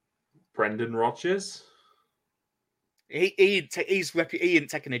 Brendan Rodgers? He ain't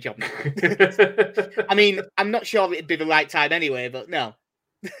taking a job now. I mean, I'm not sure it'd be the right time anyway, but no.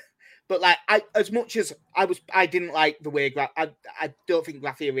 But as much as I didn't like the way I don't think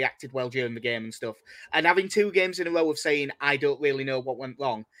Graffia reacted well during the game and stuff. And having 2 games in a row of saying I don't really know what went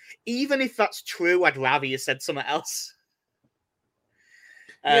wrong, even if that's true, I'd rather you said something else.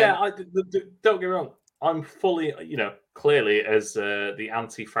 Don't get me wrong. I'm fully, clearly as the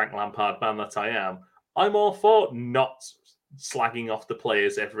anti-Frank Lampard man that I am, I'm all for not slagging off the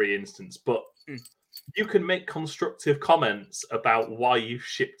players every instance, but you can make constructive comments about why you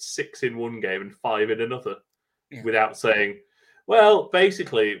shipped 6 in one game and 5 in another without saying, well,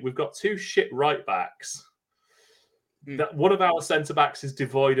 basically, we've got 2 shit right backs. That one of our centre backs is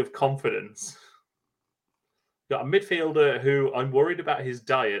devoid of confidence. Got a midfielder who I'm worried about his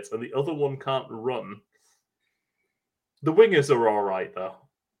diet, and the other one can't run. The wingers are all right, though.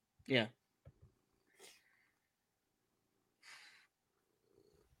 Yeah.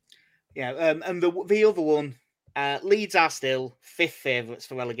 Yeah, and the other one, Leeds are still 5th favourites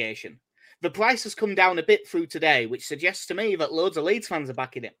for relegation. The price has come down a bit through today, which suggests to me that loads of Leeds fans are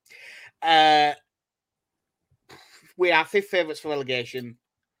backing it. We are 5th favourites for relegation.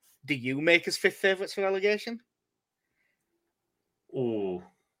 Do you make us 5th favourites for relegation? Oh,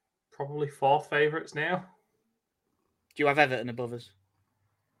 probably 4th favourites now. Do you have Everton above us?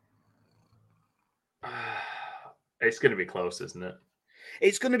 It's going to be close, isn't it?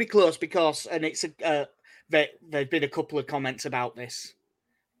 It's going to be close because, and it's there've been a couple of comments about this,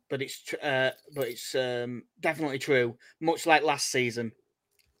 but it's definitely true. Much like last season,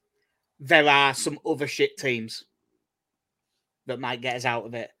 there are some other shit teams that might get us out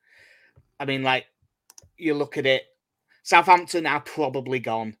of it. I mean, you look at it, Southampton are probably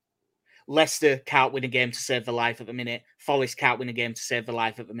gone. Leicester can't win a game to save their life at the minute. Forest can't win a game to save their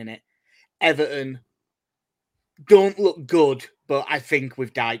life at the minute. Everton don't look good, but I think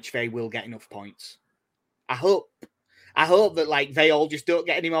with Deitch they will get enough points. I hope that they all just don't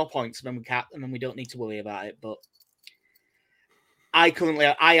get any more points, and then we don't need to worry about it. But I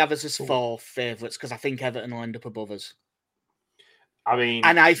have us as 4th favourites because I think Everton will end up above us. I mean,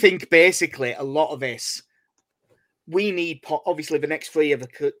 and I think basically a lot of this, we need obviously the next 3 of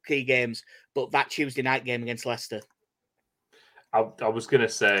the key games, but that Tuesday night game against Leicester. I was going to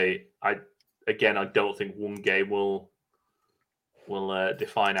say, I don't think one game will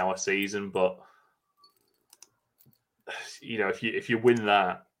define our season, but if you win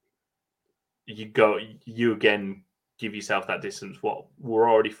that, you again give yourself that distance. We're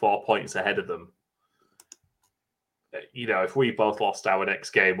already 4 points ahead of them. If we both lost our next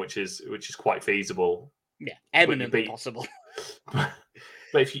game, which is quite feasible, eminently possible. But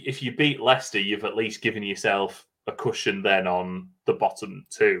if you beat Leicester, you've at least given yourself a cushion then on the bottom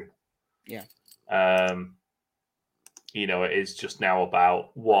 2. Yeah. It is just now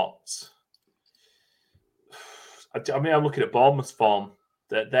about what. I mean, I'm looking at Bournemouth's form.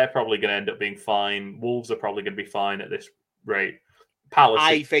 They're probably going to end up being fine. Wolves are probably going to be fine at this rate. Palace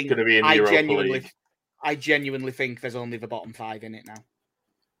I are think going to be in the Europa League. I genuinely think there's only the bottom 5 in it now.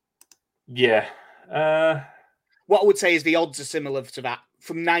 Yeah. What I would say is the odds are similar to that.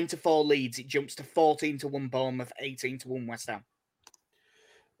 From 9-4 Leeds, it jumps to 14-1 Bournemouth, 18-1 West Ham.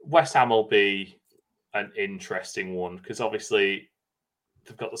 West Ham will be an interesting one because obviously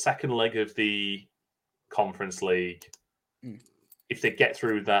they've got the second leg of the Conference League. If they get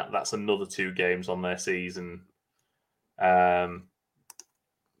through that, that's another 2 games on their season. On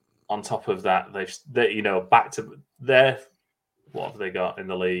top of that, they back to their what have they got in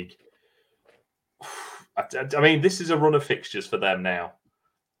the league? I mean, this is a run of fixtures for them now.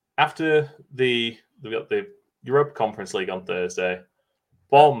 After they've got the Europa Conference League on Thursday,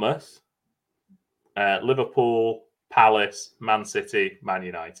 Bournemouth, Liverpool, Palace, Man City, Man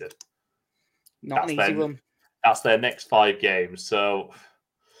United. Not an easy run. That's their next 5 games. So,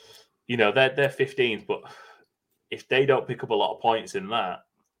 they're 15th, but if they don't pick up a lot of points in that,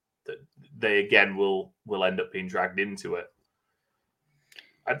 they again will end up being dragged into it.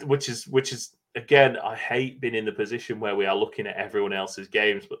 Which is again, I hate being in the position where we are looking at everyone else's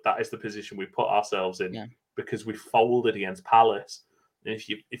games, but that is the position we put ourselves in because we folded against Palace. And if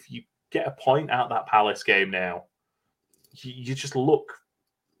you get a point out of that Palace game now, you just look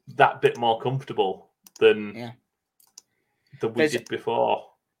that bit more comfortable than we did before.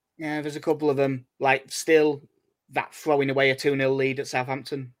 Yeah, there's a couple of them, like still that throwing away a 2-0 lead at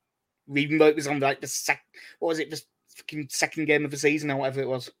Southampton. Even though it was on like the second game of the season or whatever it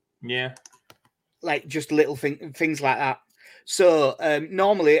was. Yeah. Like just little things like that. So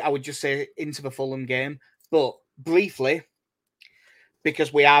normally I would just say into the Fulham game, but briefly,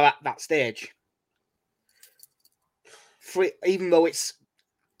 because we are at that stage, even though it's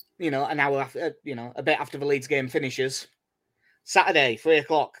an hour after, a bit after the Leeds game finishes, Saturday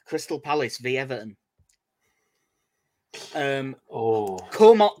 3:00, Crystal Palace v Everton. Come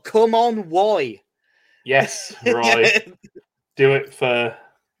on, Roy. Yes, Roy. Do it for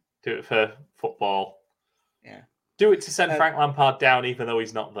football. Yeah. Do it to send Frank Lampard down, even though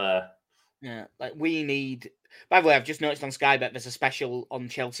he's not there. Yeah, like we need. By the way, I've just noticed on Sky Bet there's a special on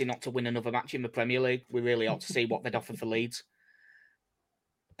Chelsea not to win another match in the Premier League. We really ought to see what they'd offer for Leeds.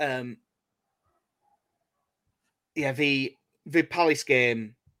 Yeah, the Palace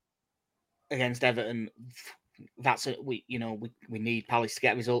game against Everton. That's it. We need Palace to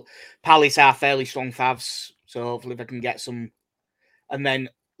get a result. Palace are fairly strong favs, so hopefully they can get some. And then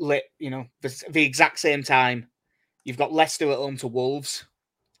the exact same time, you've got Leicester at home to Wolves,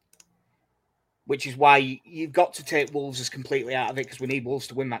 which is why you've got to take Wolves as completely out of it because we need Wolves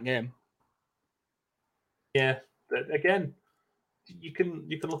to win that game. Yeah, but again, you can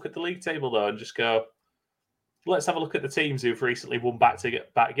look at the league table though and just go. Let's have a look at the teams who've recently won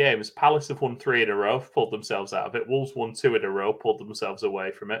back-to-back games. Palace have won 3 in a row, pulled themselves out of it. Wolves won 2 in a row, pulled themselves away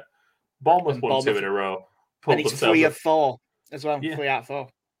from it. Bournemouth won 2 in a row, pulled and it's themselves 3 of 4 as well. Yeah. 3 out of 4.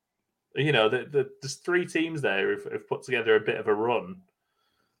 There's 3 teams there who've put together a bit of a run,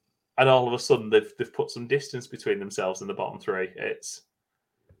 and all of a sudden they've put some distance between themselves and the bottom 3. It's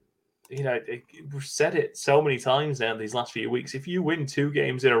we've said it so many times now these last few weeks. If you win 2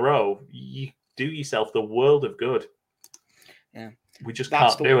 games in a row, you do yourself the world of good. Yeah, we just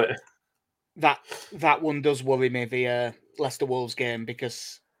can't do it. That one does worry me, the Leicester Wolves game,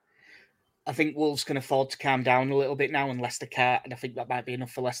 because I think Wolves can afford to calm down a little bit now, and Leicester can't, and I think that might be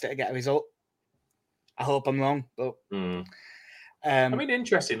enough for Leicester to get a result. I hope I'm wrong, but I mean,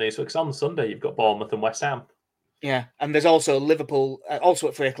 interestingly, so because on Sunday you've got Bournemouth and West Ham. Yeah, and there's also Liverpool, also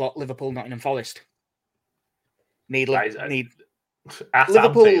at 3:00, Liverpool, Nottingham Forest. Need at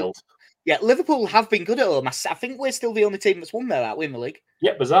Liverpool. Anfield. Yeah, Liverpool have been good at home. I think we're still the only team that's won there, aren't we, in the league?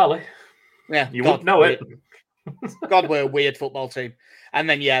 Yeah, bizarrely. Yeah, you wouldn't know it. God, we're a weird football team. And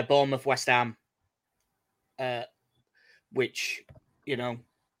then Bournemouth, West Ham, which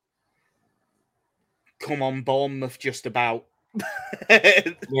come on, Bournemouth, just about.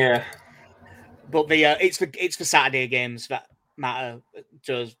 Yeah. But it's for Saturday games that matter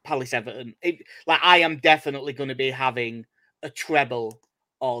to us, Palace Everton. I am definitely going to be having a treble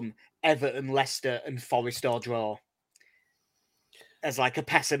on Everton, Leicester, and Forest or draw as like a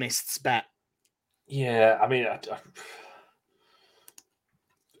pessimist's bet. Yeah, I mean,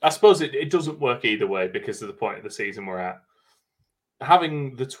 I suppose it doesn't work either way because of the point of the season we're at.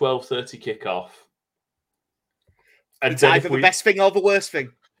 Having the 12:30 kickoff, and it's either the best thing or the worst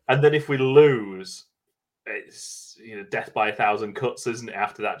thing. And then if we lose, it's death by 1,000 cuts, isn't it?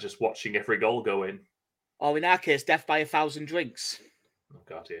 After that, just watching every goal go in. Or in our case, death by 1,000 drinks. Oh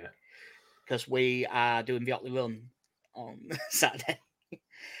God, yeah. Because we are doing the Otley Run on Saturday.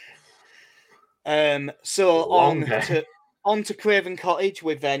 So long on to On to Craven Cottage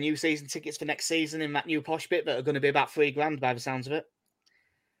with their new season tickets for next season in that new posh bit that are going to be about $3,000 by the sounds of it.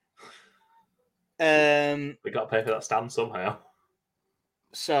 We got to pay for that stand somehow.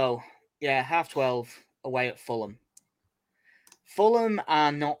 So, yeah, 12:30 away at Fulham. Fulham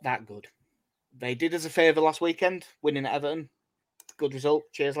are not that good. They did us a favour last weekend, winning at Everton. Good result.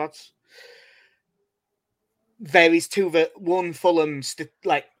 Cheers, lads. There is two that one Fulham's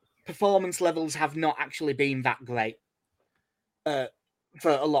performance levels have not actually been that great for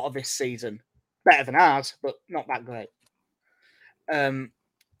a lot of this season. Better than ours, but not that great. There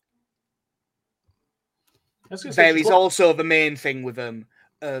is also the main thing with them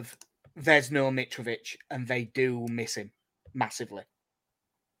of there's no Mitrovic and they do miss him massively.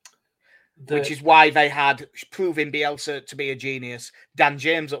 Which is why they had, proving Bielsa to be a genius, Dan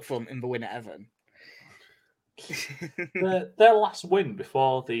James up front in the win at Everton. Their last win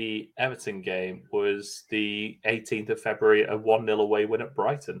before the Everton game was the 18th of February, a 1-0 away win at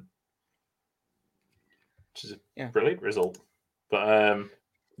Brighton. Which is a brilliant result. But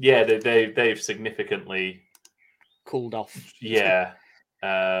they've significantly cooled off. Yeah.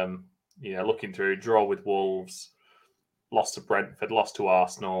 Looking through, draw with Wolves, lost to Brentford, lost to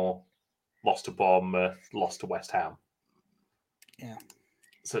Arsenal, lost to Bournemouth, lost to West Ham. Yeah.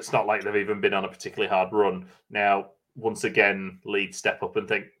 So it's not like they've even been on a particularly hard run. Now, once again, Leeds step up and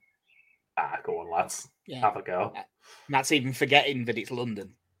think, go on, lads, have a go. That's even forgetting that it's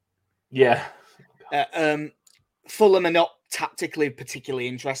London. Yeah. Fulham are not tactically particularly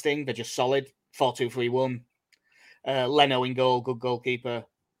interesting. They're just solid. 4-2-3-1. Leno in goal, good goalkeeper.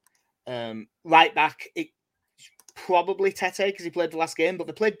 Right back, it's probably Tete because he played the last game, but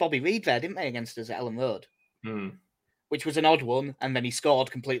they played Bobby Reed there, didn't they, against us at Elland Road? Which was an odd one, and then he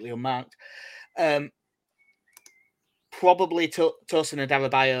scored completely unmarked. Probably Tosin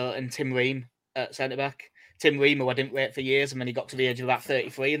Adarabioyo and Tim Ream at centre-back. Tim Ream, who I didn't rate for years, and then he got to the age of about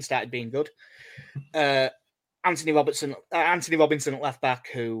 33 and started being good. Anthony Robinson at left-back,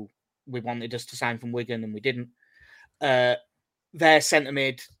 who we wanted us to sign from Wigan, and we didn't. Their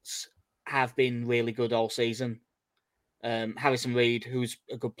centre-mids have been really good all season. Harrison Reed, who's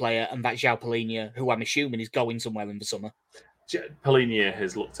a good player, and that João Palhinha, who I'm assuming is going somewhere in the summer. Palhinha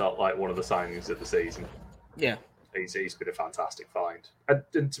has looked up like one of the signings of the season. Yeah. He's been a fantastic find.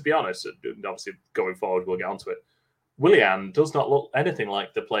 And to be honest, obviously going forward, we'll get onto it. Willian does not look anything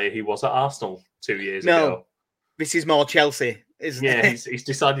like the player he was at Arsenal 2 years ago. This is more Chelsea, isn't it? Yeah, he's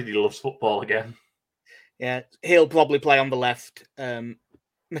decided he loves football again. Yeah, he'll probably play on the left.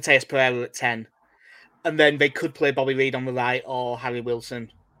 Mateus Pereira at 10. And then they could play Bobby Reed on the right or Harry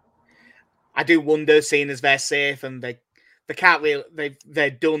Wilson. I do wonder, seeing as they're safe and they can't really,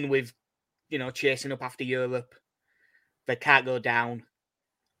 they're done with, chasing up after Europe. They can't go down.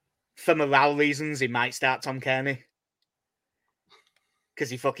 For morale reasons, he might start Tom Kearney.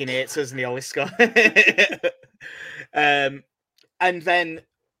 Because he fucking hates us and he always scores. And then,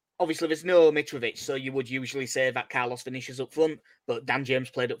 obviously, there's no Mitrovic, so you would usually say that Carlos finishes up front, but Dan James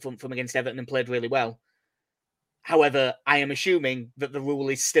played up front from against Everton and played really well. However, I am assuming that the rule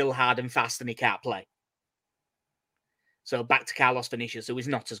is still hard and fast and he can't play. So back to Carlos Vinicius, who is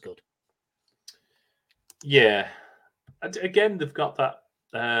not as good. Yeah. Again, they've got that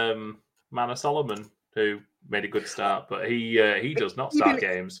Manor Solomon, who made a good start, but he does not start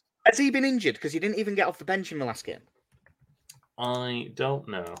games. Has he been injured? Because he didn't even get off the bench in the last game. I don't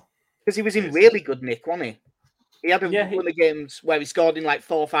know. Because he was in really good nick, wasn't he? He had one of the games where he scored in like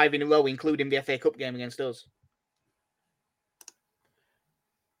 4 or 5 in a row, including the FA Cup game against us.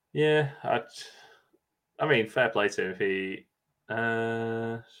 Yeah, I mean, fair play to him if he...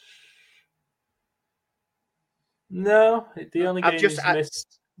 No, the only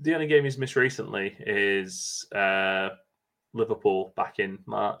game he's missed recently is Liverpool back in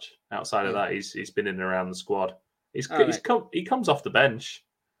March. Outside of that, he's been in and around the squad. He comes off the bench.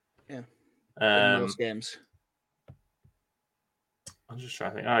 Yeah, in those games. I'm just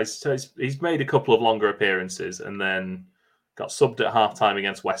trying to think. He's made a couple of longer appearances and then got subbed at half-time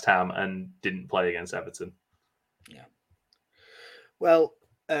against West Ham and didn't play against Everton. Yeah. Well,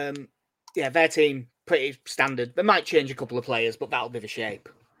 their team, pretty standard. They might change a couple of players, but that'll be the shape.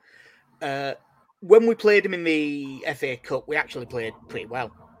 When we played them in the FA Cup, we actually played pretty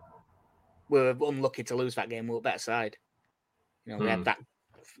well. We were unlucky to lose that game. We were a better side. We had that.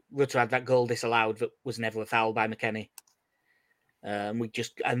 Rutter had that goal disallowed that was never a foul by McKennie. And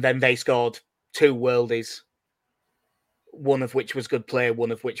then they scored 2 worldies. One of which was good play,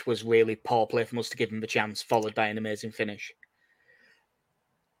 one of which was really poor play from us to give them the chance, followed by an amazing finish.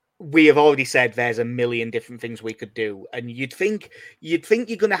 We have already said there's a million different things we could do, and you'd think you're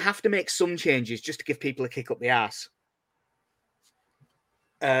going to have to make some changes just to give people a kick up the arse.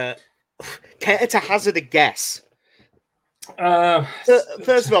 Care to hazard a guess?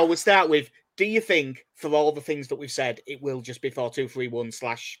 First of all, we'll start with, do you think, for all the things that we've said, it will just be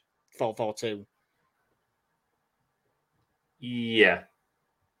 4-2-3-1/4-4-2? Yeah.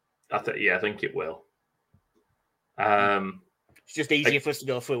 I think it will. It's just easier for us to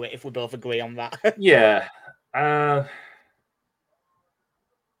go through it if we both agree on that. Yeah. I'm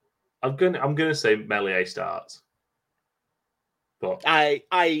gonna say Melier starts. But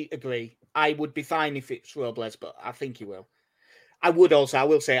I agree. I would be fine if it's Robles, but I think he will. I will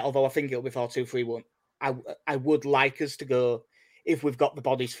say, although I think it'll be 4-2-3-1, I would like us to go, if we've got the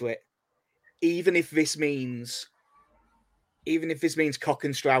bodies for it, even if this means Cock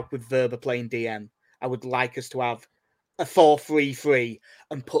and Strauch with Verba playing DM, I would like us to have a 4-3-3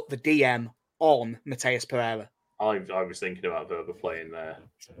 and put the DM on Mateus Pereira. I was thinking about Verba playing there.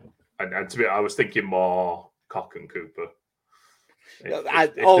 And to be, I was thinking more Cock and Cooper.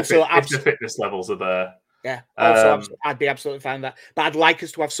 If the fitness levels are there. Yeah. Also, I'd be absolutely fine with that. But I'd like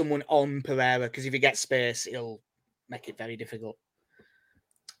us to have someone on Pereira, because if he gets space, it'll make it very difficult.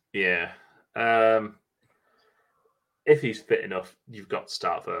 Yeah. If he's fit enough, you've got to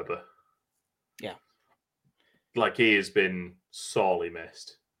start Verba. Yeah. Like, he has been sorely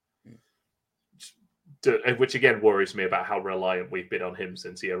missed. Which again worries me about how reliant we've been on him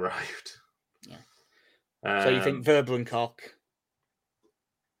since he arrived. Yeah. So you think Verba and Cock?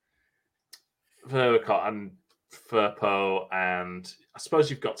 Verba and Firpo, and I suppose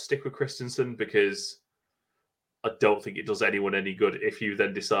you've got to stick with Christensen, because I don't think it does anyone any good if you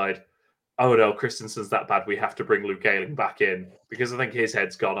then decide, oh no, Christensen's that bad, we have to bring Luke Ayling back in, because I think his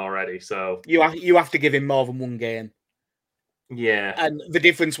head's gone already. So you have to give him more than one game. Yeah. And the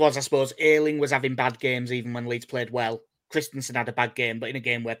difference was, I suppose, Ayling was having bad games even when Leeds played well. Christensen had a bad game, but in a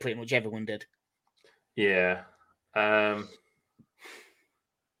game where pretty much everyone did. Yeah.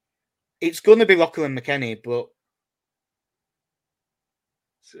 It's going to be Rocker and McKennie, but...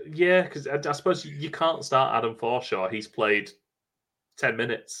 Yeah, because I suppose you can't start Adam Forshaw. He's played 10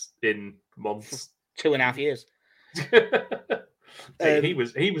 minutes in months. 2.5 years. He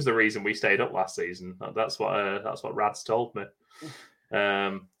was the reason we stayed up last season. That's what Rads told me.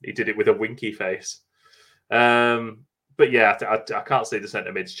 He did it with a winky face. But yeah, I can't see the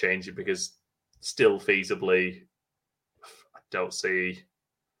centre mids changing, because still feasibly, I don't see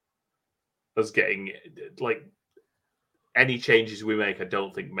us getting, like, any changes we make. I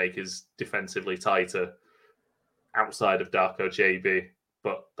don't think make us defensively tighter outside of Darko JB,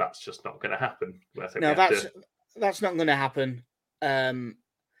 but that's just not going to happen. No, that's not going to happen.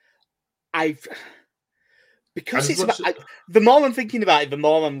 Because it's the more I'm thinking about it, the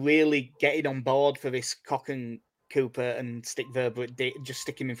more I'm really getting on board for this Cock and Cooper and stick Verba, just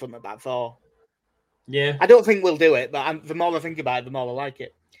stick him in front of that 4. Yeah, I don't think we'll do it, but the more I think about it, the more I like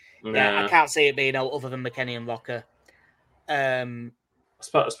it. Nah. Yeah, I can't see it being other than McKennie and Rocker. I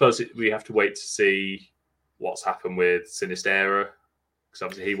suppose we have to wait to see what's happened with Sinistera, because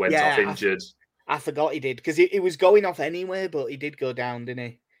obviously he went off injured. I forgot he did, because he was going off anyway, but he did go down,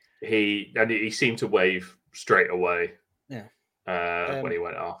 didn't he? He seemed to wave straight away. Yeah. When he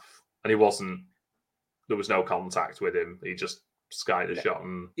went off, and there was no contact with him. He just skied a shot,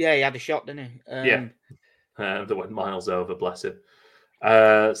 and he had a shot, didn't he? that went miles over. Bless him.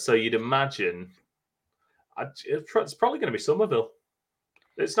 So you'd imagine it's probably going to be Somerville.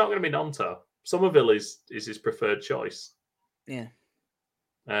 It's not going to be Nonto. Somerville is his preferred choice. Yeah.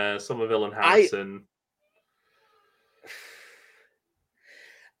 Somerville and Harrison.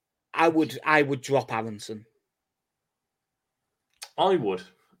 I would drop Aronson. I would.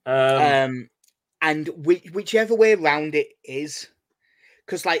 And whichever way around it is,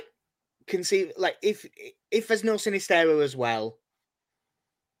 because if there's no Sinistera as well,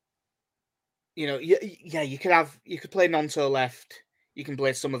 you could play Nonto left, you can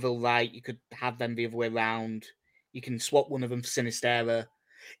play Somerville right, you could have them the other way around, you can swap one of them for Sinistera.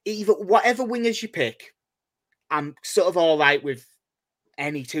 Whatever wingers you pick, I'm sort of all right with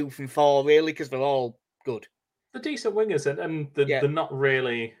any 2 from 4, really, because they're all good. They're decent wingers, and they're not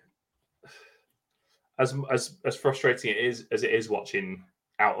really as frustrating as it is watching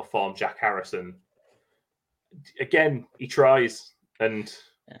out of form Jack Harrison. Again, he tries, and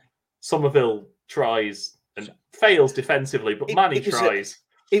Somerville tries and fails defensively, but he tries.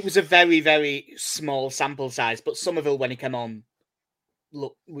 It was a very, very small sample size, but Somerville, when he came on,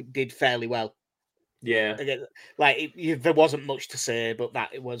 did fairly well. Yeah. There wasn't much to say, but that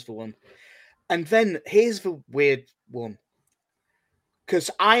it was the one. And then here's the weird one. Because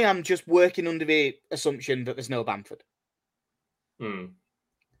I am just working under the assumption that there's no Bamford.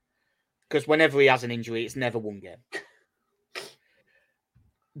 Because whenever he has an injury, it's never one game.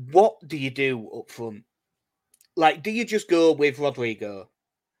 what do you do up front? Like, do you just go with Rodrigo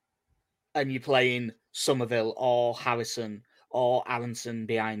and you're playing Somerville or Harrison or Aronson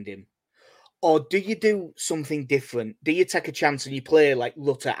behind him? Or do you do something different? Do you take a chance and you play like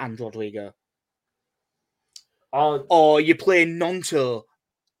Rutter and Rodrigo? Or you play Nonto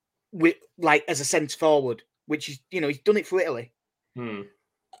with like as a centre forward, which is, you know, he's done it for Italy. And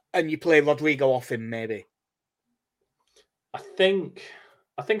you play Rodrigo off him, maybe. I think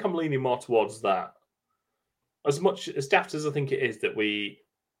I'm leaning more towards that. As much as daft as I think it is that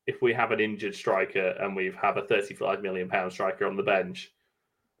if we have an injured striker and we have a £35 million striker on the bench,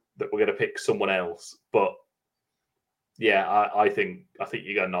 that we're going to pick someone else. But yeah, I think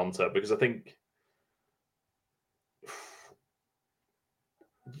you go Nonto, because I think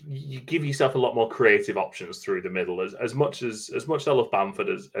you give yourself a lot more creative options through the middle. As much as I love Bamford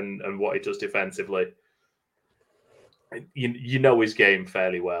and what he does defensively, you know his game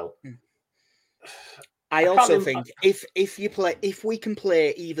fairly well. I also think if we can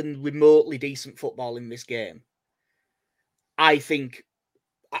play even remotely decent football in this game, I think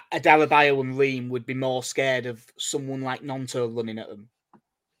Adarabioyo and Ream would be more scared of someone like Nonto running at them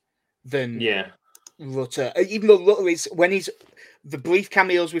than Rutter. Even though Rutter is, when he's the brief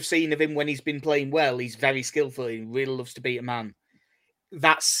cameos we've seen of him when he's been playing well, he's very skillful. He really loves to beat a man.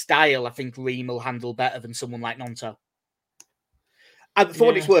 That style, I think Ream will handle better than someone like Nonto. For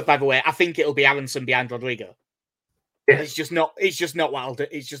what it's worth, by the way, I think it'll be Aronson behind Rodrigo. Yeah. It's just not what I'll do.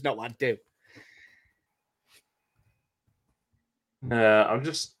 It's just not what I'd do. I'm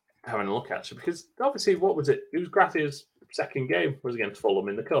just having a look actually, because obviously, what was it? It was Gratia's second game was against Fulham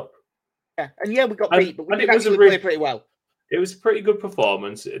in the cup. Yeah, and we got beat, but we did actually play pretty well. It was a pretty good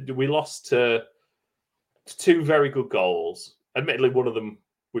performance. We lost to two very good goals. Admittedly, one of them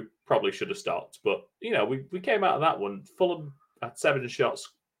we probably should have stopped, but you know, we came out of that one. Fulham had 7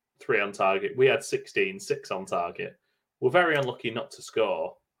 shots, 3 on target. We had 16, 6 on target. We're very unlucky not to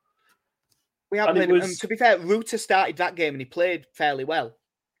score. And to be fair, Rutter started that game and he played fairly well.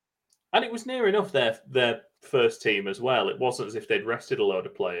 And it was near enough their first team as well. It wasn't as if they'd rested a load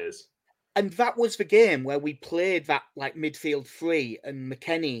of players. And that was the game where we played that like midfield three, and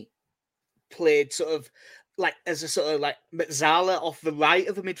McKennie played sort of like as a sort of like Metzala off the right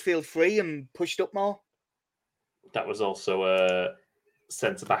of the midfield three and pushed up more. That was also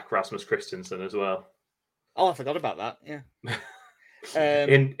centre back Rasmus Christensen as well. Oh, I forgot about that. Yeah.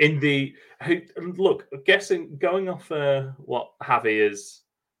 Going off what Javi has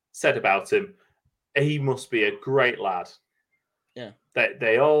said about him, he must be a great lad. Yeah.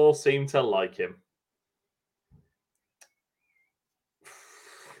 They all seem to like him.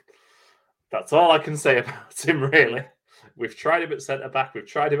 That's all I can say about him, really. We've tried him at centre back, we've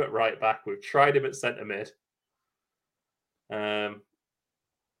tried him at right back, we've tried him at centre mid. I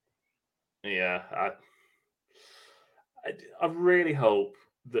really hope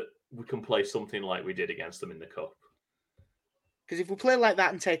that we can play something like we did against them in the cup. Because if we play like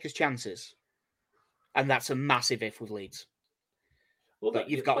that and take us chances, and that's a massive if with Leeds. Well,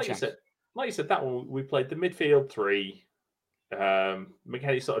 you've got a chance. Like you said, that one we played the midfield three.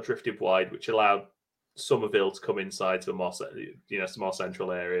 McKennie sort of drifted wide, which allowed Somerville to come inside to some more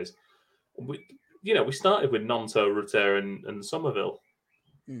central areas. We started with Nonto, Rutter, and Somerville.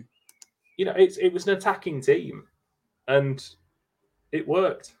 Mm. It was an attacking team, and it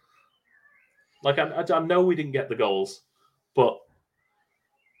worked. Like I know we didn't get the goals, but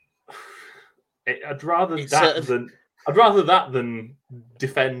I'd rather that than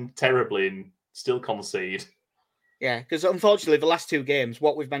defend terribly and still concede. Yeah, because unfortunately, the last 2 games,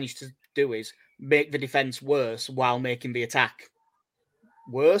 what we've managed to do is make the defense worse while making the attack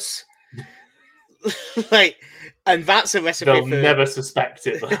worse. And that's a recipe. They'll never suspect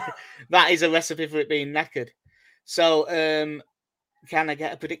it. That is a recipe for it being knackered. So, can I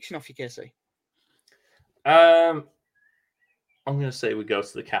get a prediction off you, Casey? I'm going to say we go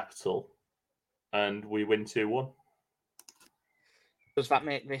to the capital and we win 2-1. Does that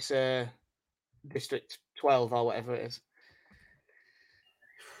make this District 12 or whatever it is?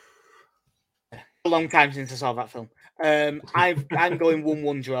 A long time since I saw that film. I'm going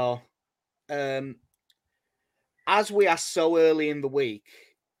 1-1 draw. As we are so early in the week,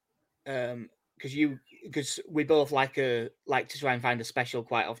 because we both like to try and find a special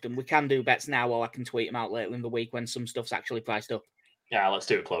quite often. We can do bets now, or I can tweet them out later in the week when some stuff's actually priced up. Yeah, let's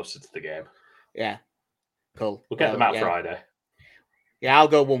do it closer to the game. Yeah, cool. We'll get them out Friday. Yeah, I'll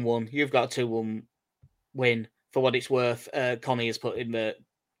go 1-1. You've got a 2-1 win. For what it's worth, Connie has put in the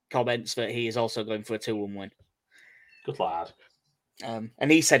comments that he is also going for a 2-1 win. Good lad.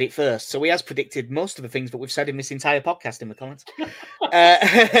 And he said it first, so he has predicted most of the things that we've said in this entire podcast in the comments.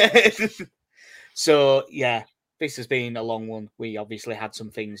 So, yeah, this has been a long one. We obviously had some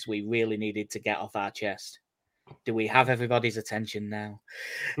things we really needed to get off our chest. Do we have everybody's attention now?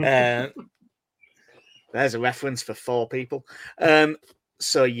 There's a reference for 4 people.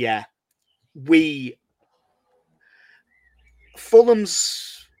 So, yeah,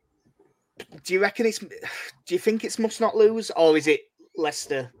 Fulham's... Do you think it's must not lose, or is it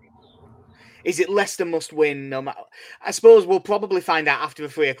Leicester? Is it Leicester must win no matter? I suppose we'll probably find out after the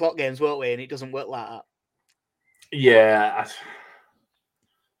 3 o'clock games, won't we? And it doesn't work like that. Yeah,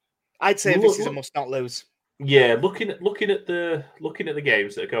 I'd say this is a must not lose. Yeah, looking at the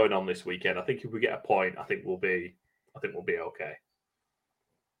games that are going on this weekend, I think if we get a point, I think we'll be okay.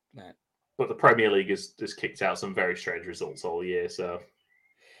 Right. But the Premier League has kicked out some very strange results all year, so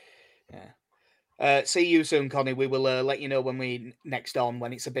yeah. See you soon, Connie. We will let you know when we next on,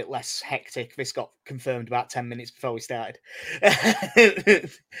 when it's a bit less hectic. This got confirmed about 10 minutes before we started.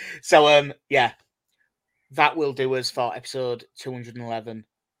 So, yeah, that will do us for episode 211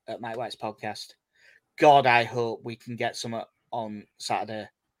 at Mike White's podcast. God, I hope we can get some on Saturday.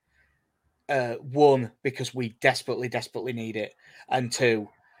 1, because we desperately, desperately need it, and 2,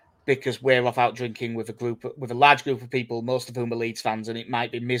 because we're off out drinking with a large group of people, most of whom are Leeds fans, and it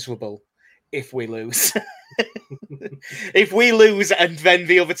might be miserable if we lose. If we lose and then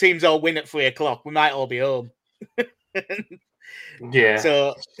the other teams all win at 3 o'clock, we might all be home. Yeah.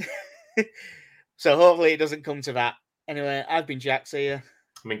 So hopefully it doesn't come to that. Anyway, I've been Jack. See you.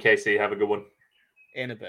 I'm in KC. Have a good one. In a bit.